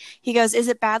movie, he goes, "Is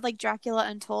it bad like Dracula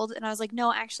Untold?" And I was like,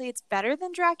 "No, actually it's better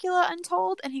than Dracula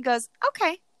Untold." And he goes,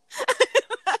 "Okay."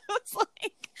 I was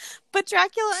like, but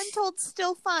Dracula Untold's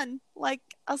still fun. Like,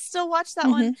 I'll still watch that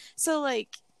one. So, like,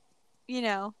 you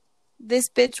know, this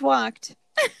bitch walked.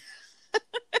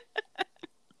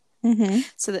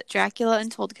 So that Dracula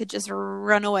Untold could just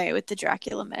run away with the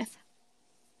Dracula myth.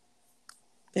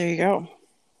 There you go.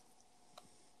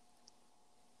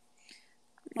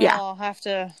 Yeah. I'll have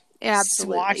to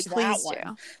absolutely. Please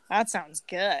do. That sounds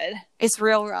good. It's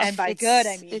real rough. And by good,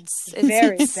 I mean it's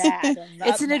very bad.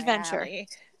 It's an adventure.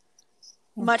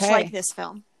 Much like this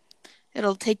film.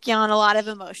 It'll take you on a lot of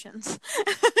emotions.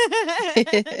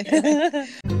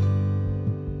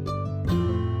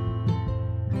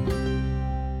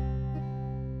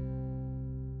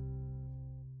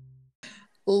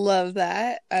 Love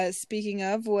that. Speaking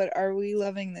of, what are we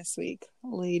loving this week,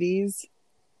 ladies?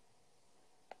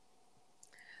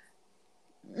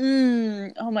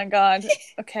 Oh my God.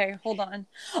 Okay, hold on.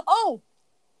 Oh,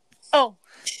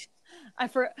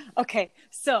 okay,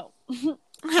 so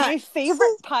my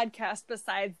favorite podcast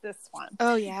besides this one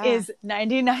is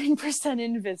 99%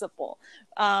 Invisible,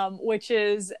 which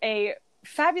is a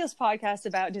fabulous podcast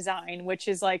about design, which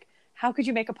is like, how could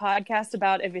you make a podcast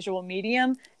about a visual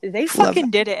medium? They fucking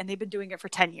did it, and they've been doing it for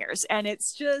 10 years, and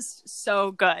it's just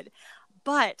so good.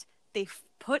 But they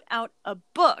put out a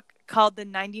book called The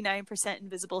 99%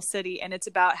 Invisible City, and it's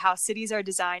about how cities are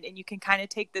designed, and you can kind of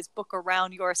take this book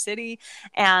around your city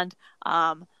and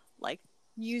like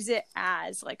use it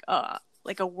as like a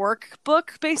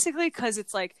workbook, basically, because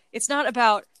it's like, it's not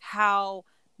about how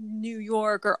New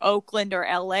York or Oakland or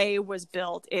LA was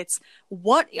built. It's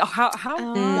why do we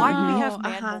have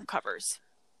manhole covers?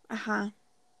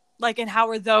 Like, and how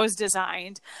are those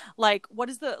designed? Like, what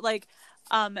is the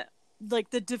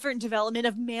like the different development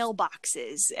of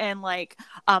mailboxes and like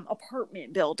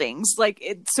apartment buildings, like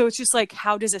so it's just like,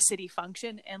 how does a city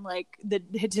function, and like the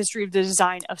history of the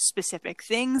design of specific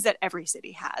things that every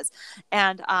city has.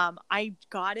 And I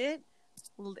got it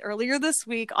earlier this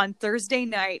week on Thursday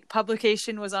night.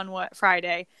 Publication was on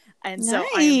Friday, and so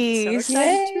I'm so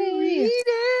excited to read it.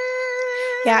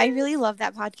 Yeah, I really love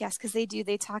that podcast because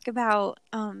they talk about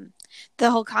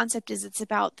the whole concept is it's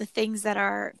about the things that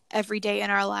are every day in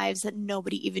our lives that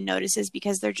nobody even notices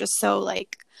because they're just so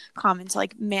like common, to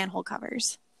like manhole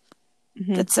covers.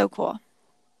 That's so cool.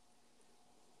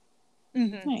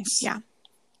 Nice. Yeah.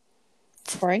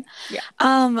 Sorry.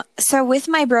 Yeah. So with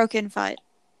my broken foot,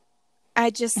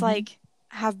 I just like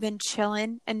have been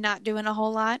chilling and not doing a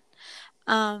whole lot.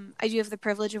 I do have the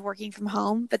privilege of working from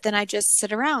home, but then I just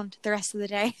sit around the rest of the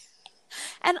day.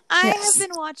 And I have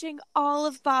been watching all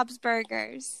of Bob's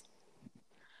Burgers.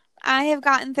 I have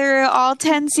gotten through all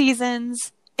 10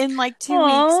 seasons in like 2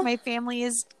 weeks. My family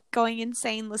is going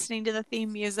insane listening to the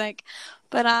theme music,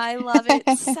 but I love it.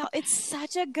 It's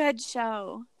such a good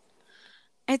show.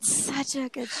 It's such a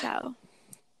good show.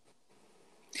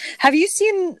 Have you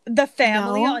seen the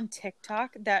family on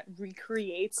TikTok that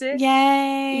recreates it?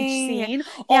 Yay! Each scene.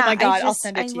 Oh my god, I'll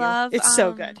send it to you. It's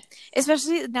so good.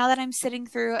 Especially now that I'm sitting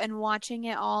through and watching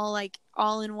it all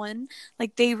in one.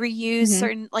 Like they reuse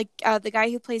certain, like the guy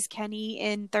who plays Kenny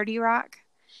in 30 Rock.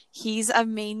 He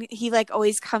like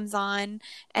always comes on,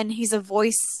 and he's a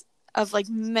voice of like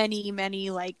many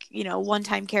like, you know,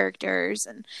 one-time characters,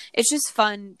 and it's just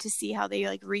fun to see how they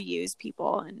like reuse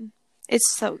people, and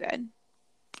it's so good.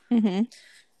 Have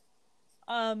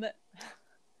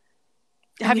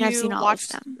I've you seen all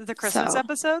watched of them, the Christmas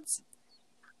episodes?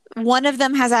 One of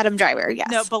them has Adam Driver, yes.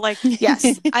 No, but like, yes,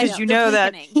 I know. You know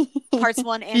that parts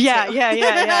 1 and 2. Yeah.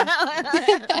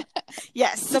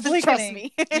 Yes, trust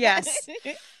me. Yes.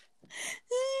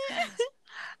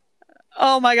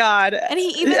 Oh my god! And he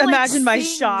even imagine like, my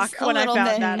shock when I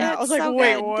found that out. I was like, so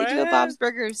wait, good. what? They do a Bob's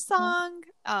Burgers song.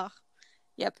 Oh,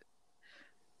 yep.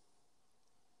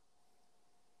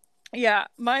 Yeah,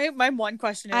 my one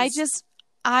question is,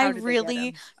 I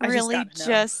really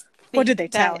just think what did they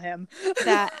tell him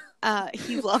that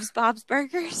he loves Bob's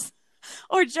Burgers,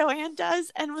 or Joanne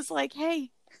does, and was like,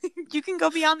 hey, you can go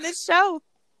be on this show.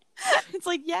 It's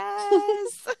like,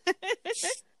 yes.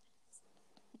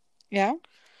 Yeah.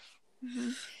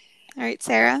 All right,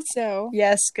 Sarah. So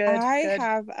yes, good. I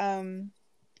have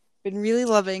been really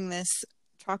loving this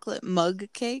chocolate mug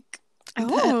cake.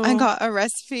 I got a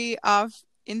recipe off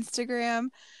Instagram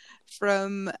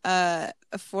from a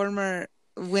former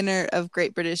winner of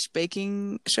Great British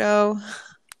Baking Show.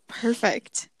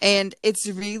 Perfect. And it's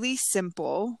really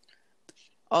simple.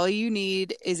 All you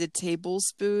need is a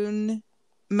tablespoon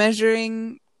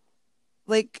measuring,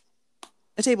 like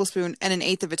a tablespoon and an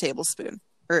eighth of a tablespoon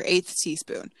or eighth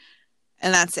teaspoon.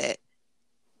 And that's it,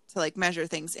 to like measure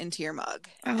things into your mug.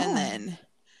 And then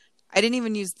I didn't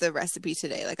even use the recipe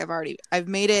today. Like I've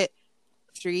made it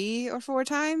 3 or 4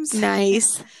 times.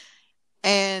 Nice.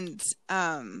 And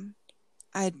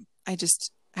I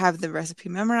just have the recipe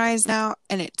memorized now,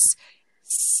 and it's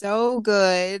so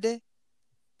good,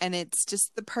 and it's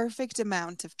just the perfect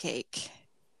amount of cake.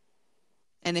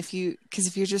 And if you're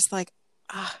just like,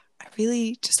 I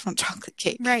really just want chocolate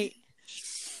cake, right,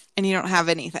 and you don't have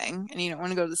anything, and you don't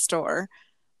want to go to the store,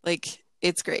 like,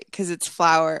 it's great because it's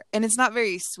flour, and it's not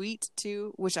very sweet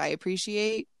too, which I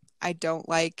appreciate. I don't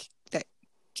like that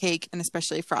cake, and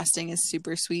especially frosting is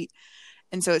super sweet.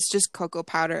 And so it's just cocoa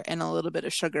powder and a little bit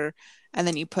of sugar, and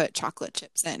then you put chocolate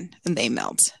chips in, and they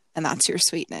melt, and that's your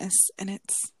sweetness. And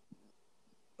it's,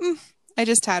 I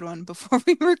just had one before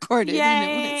we recorded.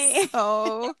 Yay.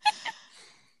 And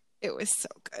it was so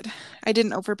good. I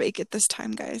didn't overbake it this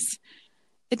time, guys.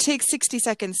 It takes 60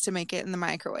 seconds to make it in the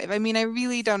microwave. I mean, I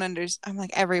really don't understand. I'm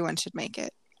like, everyone should make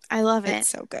it. I love it.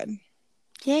 It's so good.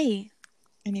 Yay.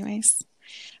 Anyways.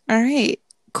 All right.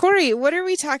 Corey, what are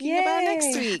we talking about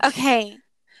next week? Okay.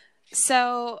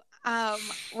 So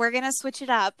we're going to switch it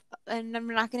up, and I'm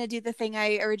not going to do the thing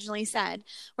I originally said.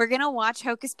 We're going to watch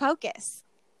Hocus Pocus.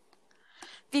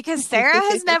 Because Sarah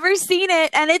has never seen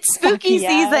it, and it's spooky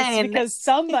season. Because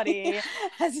somebody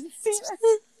hasn't seen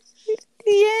it.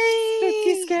 Yay!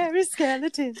 Spooky, scary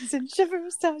skeletons and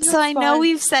shivers down your So I know spine.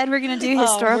 we've said we're going to do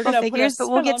historical figures, but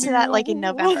we'll get to that like in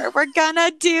November. We're going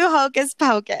to do Hocus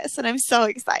Pocus, and I'm so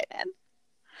excited.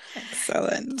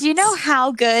 Excellent. Do you know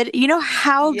how good? You know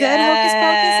how good Hocus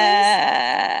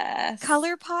Pocus is?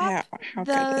 ColourPop, how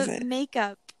good is the it?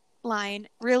 makeup line,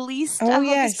 released a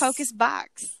Hocus Pocus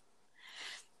box.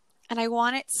 And I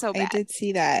want it so bad. I did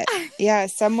see that. Yeah,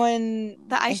 someone.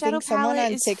 The eyeshadow palette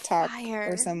on is TikTok fire.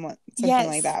 or something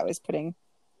like that was putting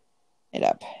it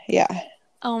up. Yeah.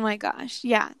 Oh my gosh.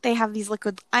 Yeah, they have these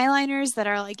liquid eyeliners that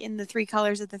are like in the 3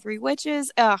 colors of the 3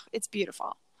 witches. Oh, it's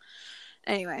beautiful.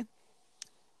 Anyway,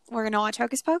 we're gonna watch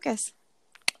Hocus Pocus.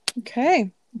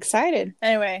 Okay, excited.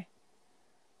 Anyway,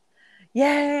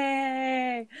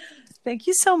 yay! Thank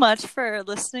you so much for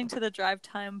listening to the Drive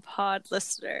Time Pod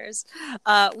listeners.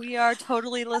 We are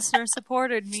totally listener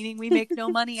supported, meaning we make no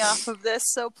money off of this.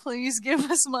 So please give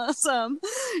us some.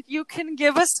 You can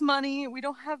give us money. We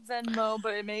don't have Venmo,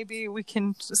 but maybe we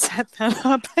can set that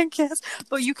up, I guess.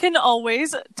 But you can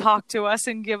always talk to us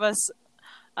and give us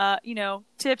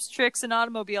tips, tricks, and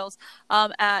automobiles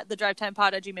at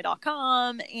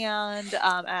thedrivetimepod@gmail.com and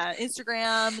at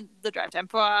Instagram, the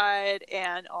drivetimepod,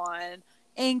 and on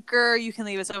Anchor. You can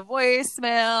leave us a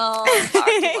voicemail and talk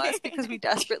to us because we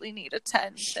desperately need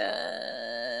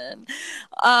attention.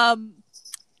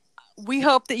 We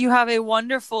hope that you have a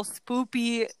wonderful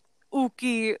spoopy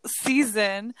ooky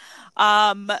season.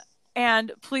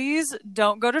 And please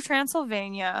don't go to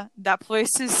Transylvania. That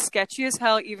place is sketchy as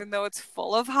hell, even though it's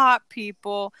full of hot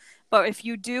people. But if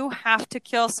you do have to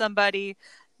kill somebody,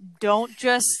 don't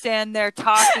just stand there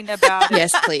talking about it.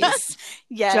 Yes, please.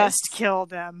 Yes. Just kill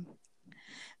them.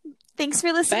 Thanks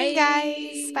for listening,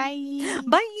 guys. Bye.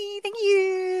 Bye. Thank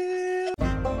you.